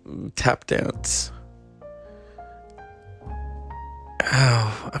 Tap dance.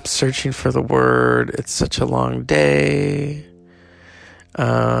 Oh, I'm searching for the word. It's such a long day.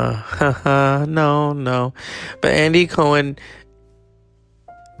 No. But Andy Cohen,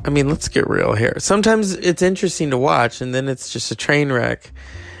 I mean, let's get real here. Sometimes it's interesting to watch, and then it's just a train wreck.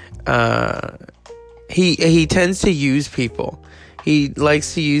 He tends to use people. He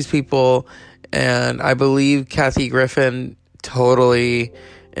likes to use people, and I believe Kathy Griffin totally,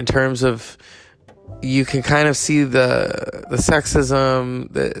 in terms of, you can kind of see the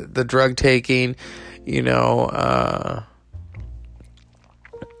sexism, the drug taking, you know.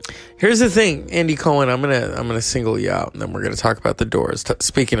 Here's the thing, Andy Cohen, I'm gonna single you out, and then we're gonna talk about The Doors.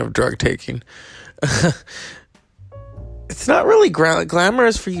 Speaking of drug taking, it's not really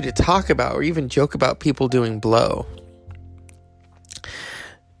glamorous for you to talk about or even joke about people doing blow.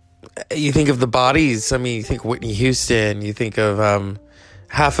 You think of the bodies. I mean, you think Whitney Houston. You think of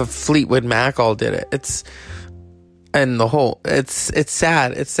half of Fleetwood Mac all did it. It's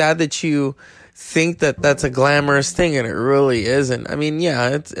sad. It's sad that you think that that's a glamorous thing, and it really isn't. I mean,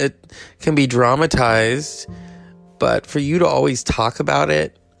 yeah, it can be dramatized, but for you to always talk about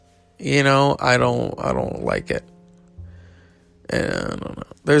it, you know, I don't like it. And I don't know.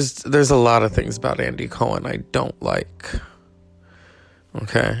 There's a lot of things about Andy Cohen I don't like.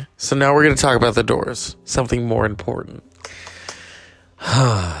 Okay, so now we're going to talk about The Doors, something more important.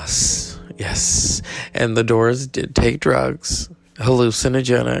 Yes, and The Doors did take drugs,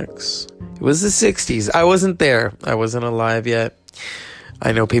 hallucinogenics. It was the 60s. I wasn't there. I wasn't alive yet.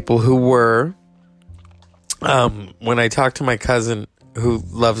 I know people who were. When I talked to my cousin who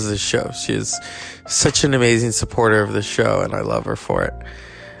loves this show, she is such an amazing supporter of the show, and I love her for it.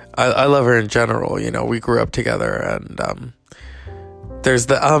 I love her in general. You know, we grew up together, and there's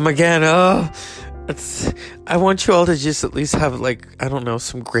the again. I want you all to just at least have, like, I don't know,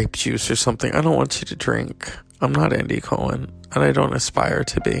 some grape juice or something. I don't want you to drink. I'm not Andy Cohen, and I don't aspire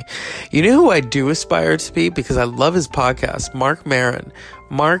to be. You know who I do aspire to be? Because I love his podcast, Marc Maron.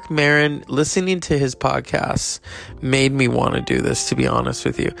 Marc Maron, listening to his podcasts made me want to do this, to be honest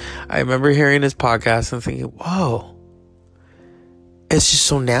with you. I remember hearing his podcast and thinking, whoa, it's just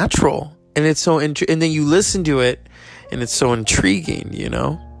so natural. And it's so, and then you listen to it, and it's so intriguing, you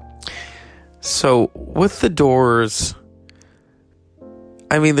know? So, with The Doors,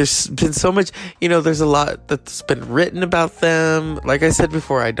 I mean, there's been so much, you know, there's a lot that's been written about them. Like I said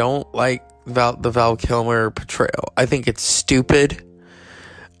before, I don't like the Val Kilmer portrayal. I think it's stupid.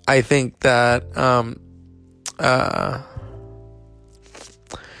 I think that, I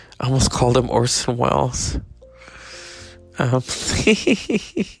almost called him Orson Welles. I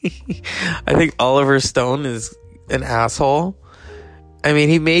think Oliver Stone is an asshole. I mean,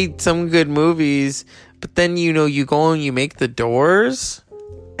 he made some good movies, but then, you know, you go and you make The Doors,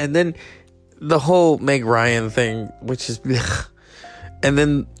 and then the whole Meg Ryan thing, which is, and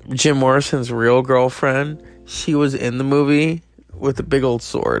then Jim Morrison's real girlfriend, she was in the movie with a big old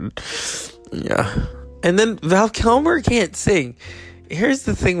sword. Yeah. And then Val Kilmer can't sing. Here's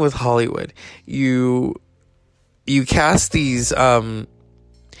the thing with Hollywood. You cast these,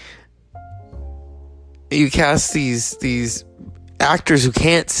 these actors who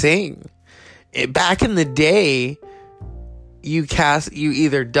can't sing. Back in the day, you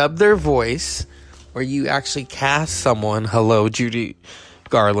either dub their voice or you actually cast someone. Hello, Judy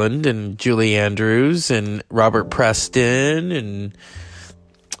Garland and Julie Andrews and Robert Preston and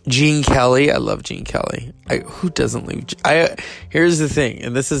Gene Kelly. I love Gene Kelly. Who doesn't love? Here's the thing,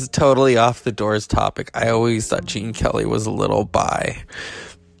 and this is totally off the Doors topic. I always thought Gene Kelly was a little bi.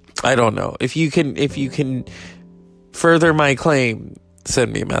 I don't know. If you can further my claim,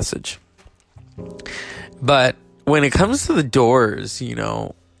 send me a message. But when it comes to The Doors, you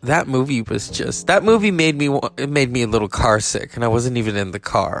know, that movie made me a little car sick, and I wasn't even in the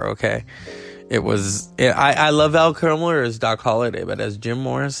car. Okay, I love Val Kilmer as Doc Holliday, but as Jim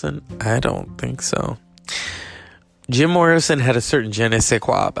Morrison, I don't think so. Jim Morrison had a certain je ne sais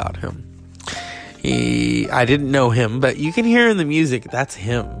quoi about him. I didn't know him, but you can hear in the music that's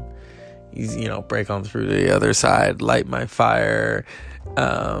him. He's, you know, Break On Through to the Other Side, Light My Fire,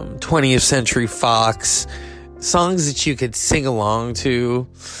 20th Century Fox, songs that you could sing along to.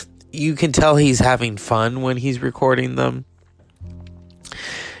 You can tell he's having fun when he's recording them.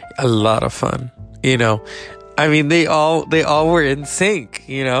 A lot of fun, you know. I mean, they all were in sync,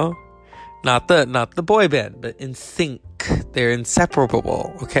 you know. Not the boy band, but in sync. They're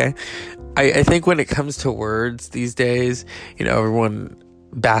inseparable. Okay, I think when it comes to words these days, you know, everyone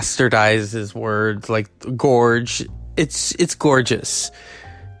bastardizes words like gorge. It's gorgeous.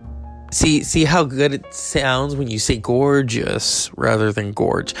 See how good it sounds when you say gorgeous rather than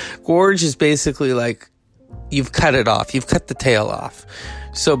gorge. Gorge is basically like you've cut it off. You've cut the tail off.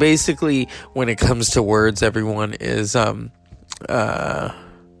 So basically, when it comes to words, everyone is having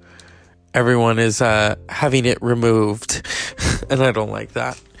it removed, and I don't like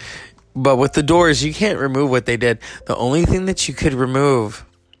that. But with the Doors, you can't remove what they did. The only thing that you could remove,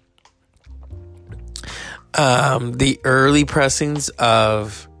 the early pressings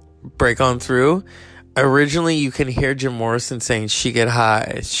of Break On Through. Originally, you can hear Jim Morrison saying, she get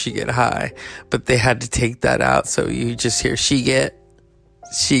high. But they had to take that out, so you just hear, she get.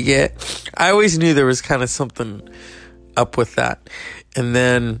 I always knew there was kind of something up with that. And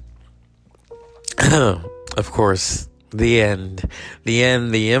then, of course, the end,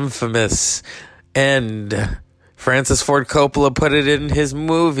 the infamous end. Francis Ford Coppola put it in his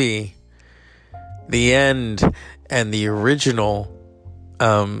movie, The End, and the original,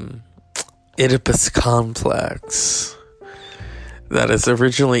 Oedipus complex that is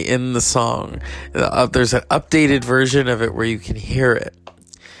originally in the song. There's an updated version of it where you can hear it.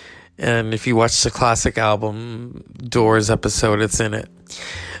 And if you watch the classic album Doors episode, it's in it.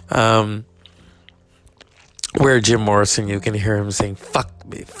 Where Jim Morrison, you can hear him saying, fuck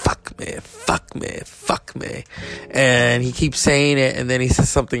me, fuck me, fuck me, fuck me. And he keeps saying it, and then he says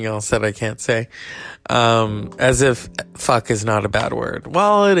something else that I can't say. As if fuck is not a bad word.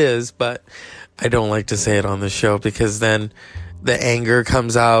 Well, it is, but I don't like to say it on the show because then the anger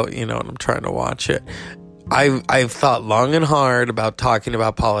comes out, and I'm trying to watch it. I've thought long and hard about talking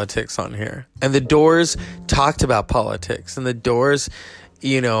about politics on here. And the Doors talked about politics. And the Doors,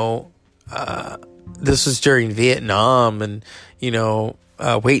 this was during Vietnam, and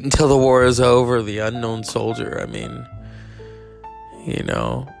wait until the war is over, the unknown soldier. I mean,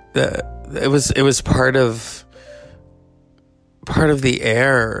 it was part of the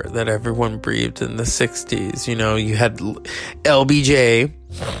air that everyone breathed in the 60s. You had LBJ,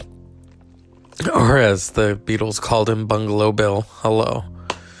 or as the Beatles called him, Bungalow Bill. Hello,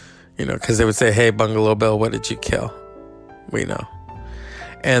 because they would say, "Hey, Bungalow Bill, what did you kill?" We know.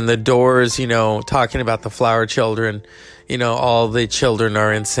 And the Doors, talking about the flower children, all the children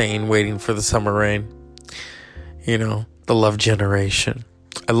are insane waiting for the summer rain. The love generation.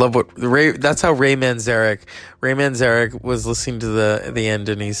 I love that's how Ray Manzarek was listening to the end,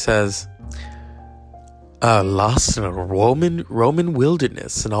 and he says, lost in a Roman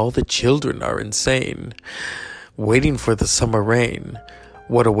wilderness, and all the children are insane, waiting for the summer rain.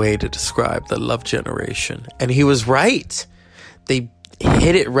 What a way to describe the love generation. And he was right. They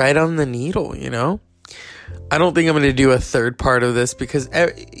hit it right on the needle, I don't think I'm going to do a third part of this because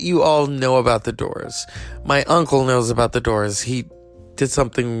you all know about the Doors. My uncle knows about the Doors. He did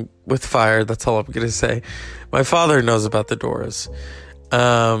something with fire. That's all I'm going to say. My father knows about the Doors.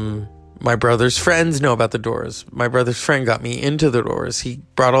 My brother's friends know about the Doors. My brother's friend got me into the Doors. He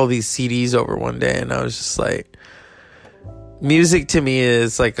brought all these CDs over one day, and I was just like, music to me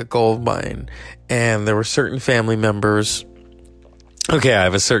is like a gold mine. And there were certain family members. Okay, I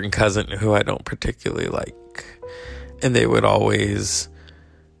have a certain cousin who I don't particularly like, and they would always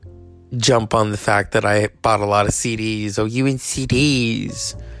jump on the fact that I bought a lot of CDs. Oh, you in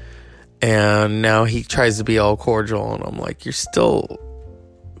CDs? And now he tries to be all cordial, and I'm like, you're still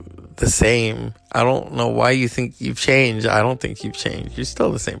the same. I don't know why you think you've changed. I don't think you've changed. You're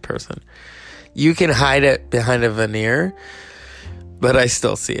still the same person. You can hide it behind a veneer, but I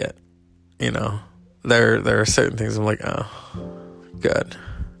still see it. There are certain things I'm like, oh, good.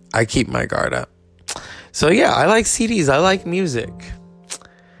 I keep my guard up. So yeah, I like CDs. I like music.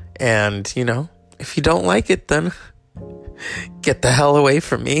 And, if you don't like it, then get the hell away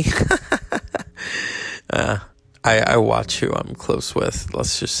from me. I watch who I'm close with,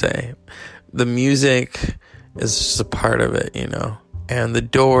 let's just say. The music is just a part of it, And the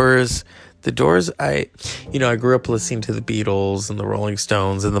Doors, I grew up listening to the Beatles and the Rolling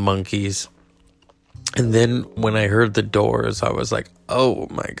Stones and the Monkees. And then when I heard the Doors, I was like, oh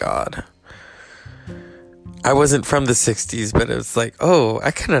my God. I wasn't from the 60s, but it was like, oh, I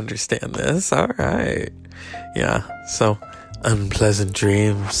can understand this. All right. Yeah. So, unpleasant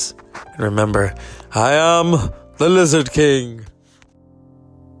dreams. And remember, I am the Lizard King.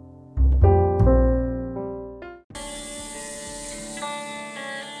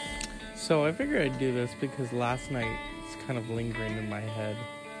 So I figured I'd do this because last night it's kind of lingering in my head.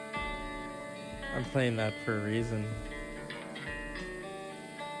 I'm playing that for a reason.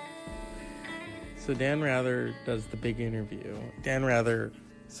 So Dan Rather does the big interview. Dan Rather,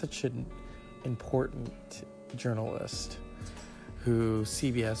 such an important journalist who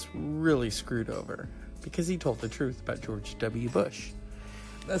CBS really screwed over because he told the truth about George W. Bush.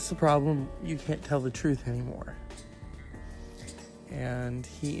 That's the problem. You can't tell the truth anymore. And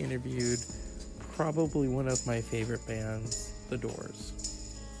he interviewed probably one of my favorite bands, The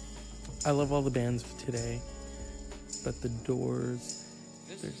Doors. I love all the bands today, but The Doors,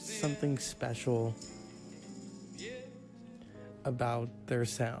 there's something special about their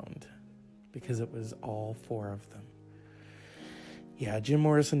sound. because it was all 4 of them. Yeah, Jim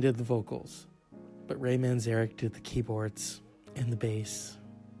Morrison did the vocals, but Ray Manzarek did the keyboards and the bass.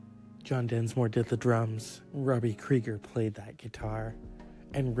 John Densmore did the drums. Robbie Krieger played that guitar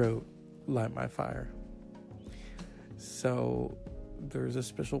and wrote Light My Fire. So there's a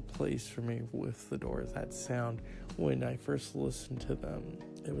special place for me with the Doors. That sound, when I first listened to them,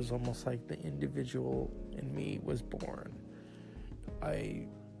 it was almost like the individual in me was born. I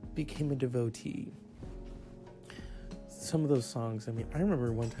became a devotee. Some of those songs, I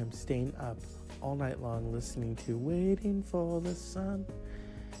remember one time staying up all night long listening to Waiting for the Sun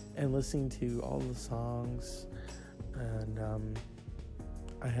and listening to all the songs, and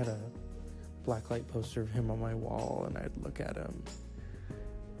I had a blacklight poster of him on my wall, and I'd look at him.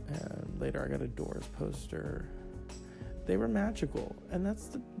 And later I got a Doors poster. They were magical, and that's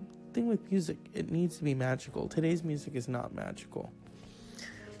the thing with music. It needs to be magical. Today's music is not magical.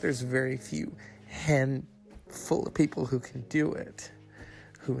 There's very few, handful of people who can do it,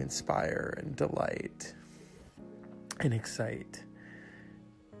 who inspire and delight and excite.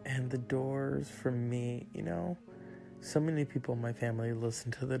 And the Doors, for me, so many people in my family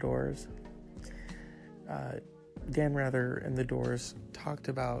listen to the Doors. Dan Rather and the Doors talked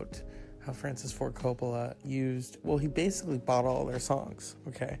about how Francis Ford Coppola he basically bought all their songs,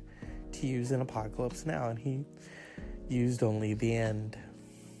 to use in Apocalypse Now, and he used only the end.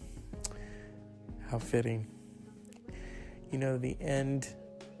 How fitting. The end,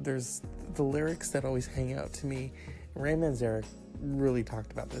 there's the lyrics that always hang out to me. Ray Manzarek really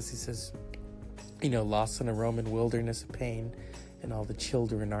talked about this. He says, lost in a Roman wilderness of pain, and all the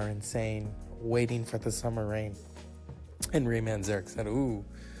children are insane, waiting for the summer rain. And Ray Manzarek said, ooh,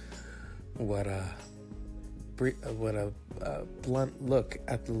 what a blunt look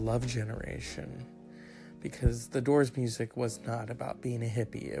at the love generation. Because the Doors music was not about being a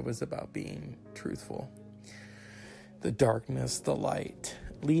hippie. It was about being truthful. The darkness, the light,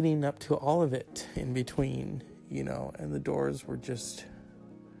 leading up to all of it in between, and the Doors were just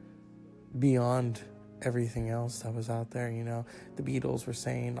beyond everything else that was out there, The Beatles were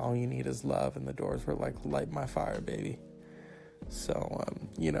saying, all you need is love, and the Doors were like, light my fire, baby. So,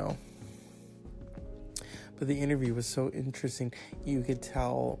 but the interview was so interesting. You could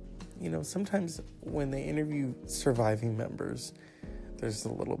tell, sometimes when they interview surviving members, there's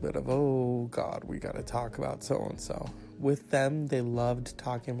a little bit of, oh God, we got to talk about so-and-so. With them, they loved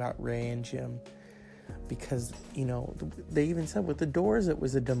talking about Ray and Jim because, they even said with the Doors, it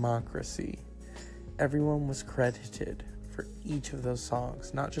was a democracy. Everyone was credited for each of those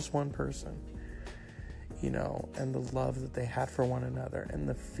songs, not just one person, and the love that they had for one another, and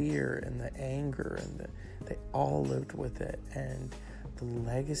the fear and the anger, and they all lived with it. And the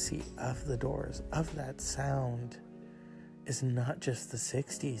legacy of the Doors, of that sound, is not just the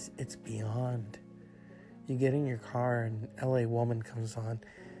 60s, it's beyond. You get in your car and LA Woman comes on,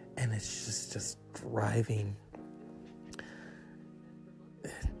 and it's just driving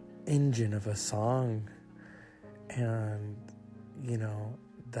engine of a song. And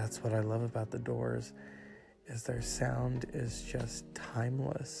that's what I love about the Doors, is their sound is just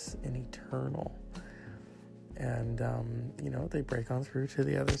timeless and eternal. And they break on through to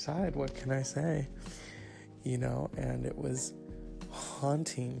the other side. What can I say? And it was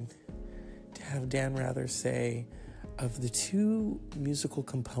haunting to have Dan Rather say, of the 2 musical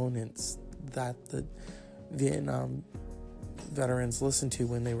components that the Vietnam veterans listened to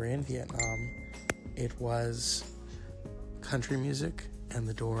when they were in Vietnam, it was country music and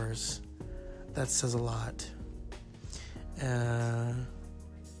the Doors. That says a lot.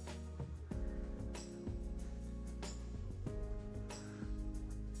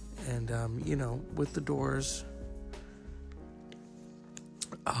 With the Doors,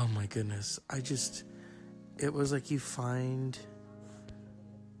 oh my goodness, it was like you find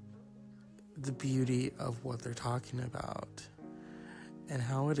the beauty of what they're talking about and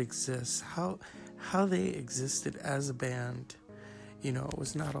how it exists, how they existed as a band. It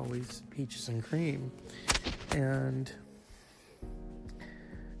was not always peaches and cream. And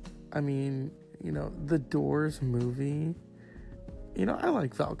the Doors movie, I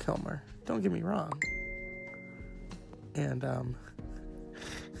like Val Kilmer, don't get me wrong. And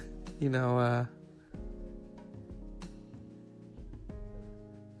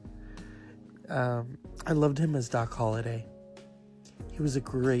I loved him as Doc Holliday. He was a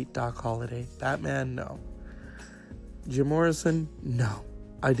great Doc Holliday. Batman, no. Jim Morrison, no.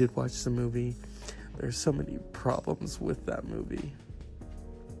 I did watch the movie. There's so many problems with that movie.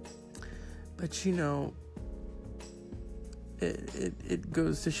 But it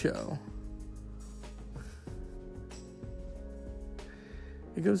goes to show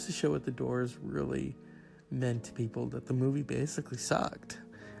It goes to show what the Doors really meant to people, that the movie basically sucked.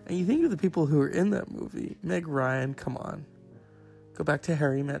 And you think of the people who were in that movie. Meg Ryan, come on. Go back to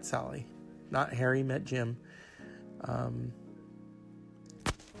Harry Met Sally. Not Harry Met Jim.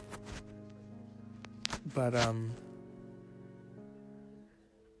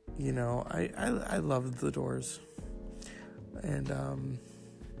 You know, I loved the Doors. And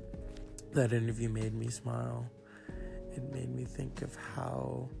that interview made me smile. It made me think of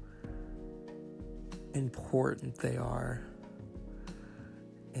how important they are.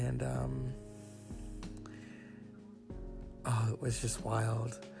 And it was just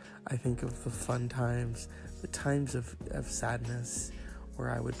wild. I think of the fun times, the times of sadness, where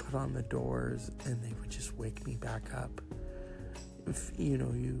I would put on the Doors and they would just wake me back up. If you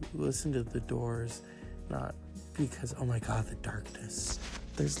know, you listen to the Doors, not because, oh my God, the darkness.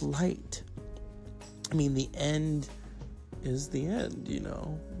 There's light. I mean, the end is the end, you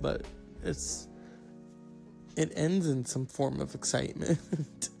know, but it ends in some form of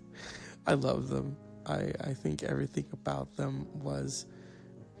excitement. I love them. I think everything about them was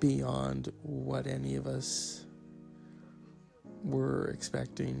beyond what any of us were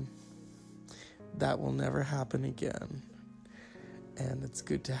expecting. That will never happen again. And it's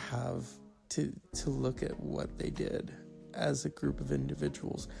good to have to look at what they did as a group of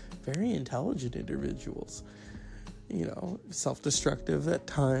individuals, very intelligent individuals, you know, self-destructive at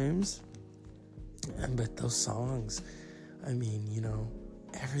times. But those songs, I mean, you know,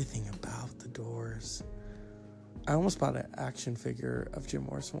 everything about the Doors. I almost bought an action figure of Jim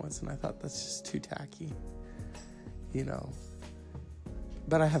Morrison once, and I thought that's just too tacky, you know.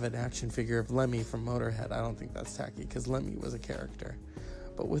 But I have an action figure of Lemmy from Motorhead. I don't think that's tacky, because Lemmy was a character.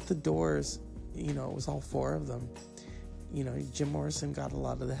 But with the Doors, you know, it was all four of them. You know, Jim Morrison got a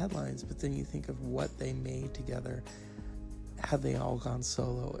lot of the headlines, but then you think of what they made together. Had they all gone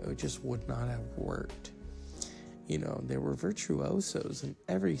solo, it just would not have worked. You know, they were virtuosos in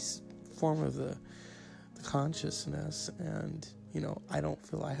every form of the consciousness. And, you know, I don't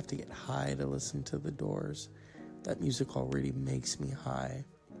feel I have to get high to listen to the Doors. That music already makes me high.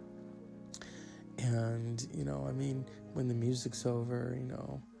 And, you know, I mean, when the music's over, you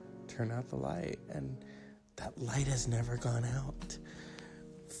know, turn out the light. And that light has never gone out.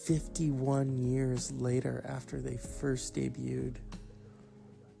 51 years later, after they first debuted,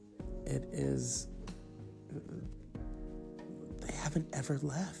 they haven't ever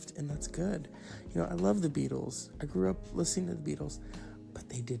left, and that's good. You know, I love the Beatles. I grew up listening to the Beatles, but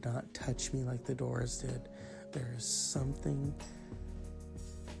they did not touch me like the Doors did. There is something,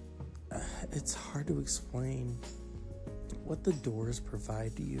 it's hard to explain what the Doors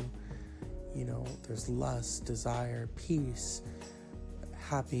provide to you. You know, there's lust, desire, peace,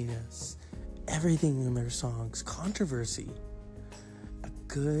 happiness, everything in their songs, controversy, a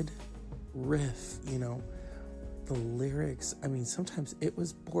good riff, you know, the lyrics. I mean, sometimes it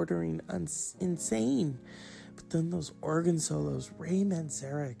was bordering insane, but then those organ solos, Ray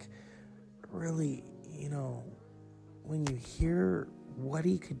Manzarek, really, you know, when you hear what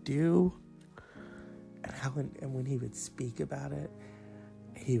he could do and how, and when he would speak about it,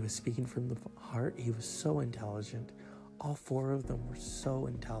 he was speaking from the heart. He was so intelligent. All four of them were so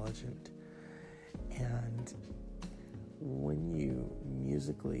intelligent. And when you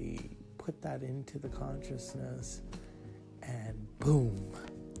musically put that into the consciousness, and boom,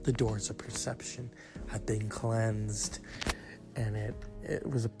 the doors of perception have been cleansed. And it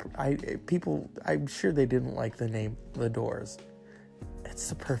was people, I'm sure they didn't like the name The Doors. It's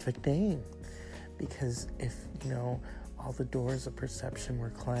the perfect name, because if, you know, all the doors of perception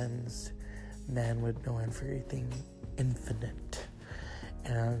were cleansed, man would know everything infinite.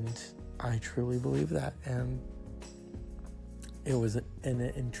 And I truly believe that. And it was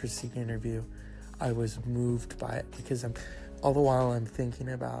an interesting interview. I was moved by it, because all the while I'm thinking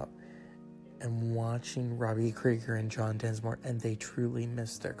about and watching Robbie Krieger and John Densmore, and they truly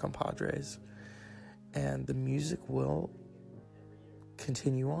miss their compadres. And the music will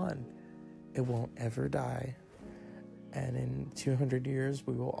continue on. It won't ever die. And in 200 years,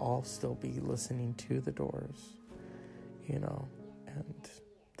 we will all still be listening to the Doors, you know, and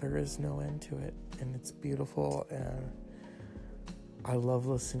there is no end to it. And it's beautiful, and I love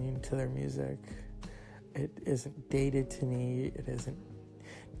listening to their music. It isn't dated to me. It isn't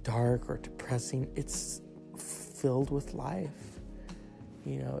dark or depressing. It's filled with life.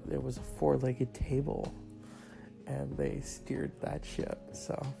 You know, there was a four-legged table, and they steered that ship.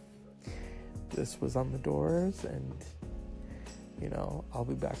 So this was on the Doors, and, you know, I'll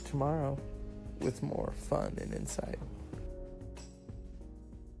be back tomorrow with more fun and insight.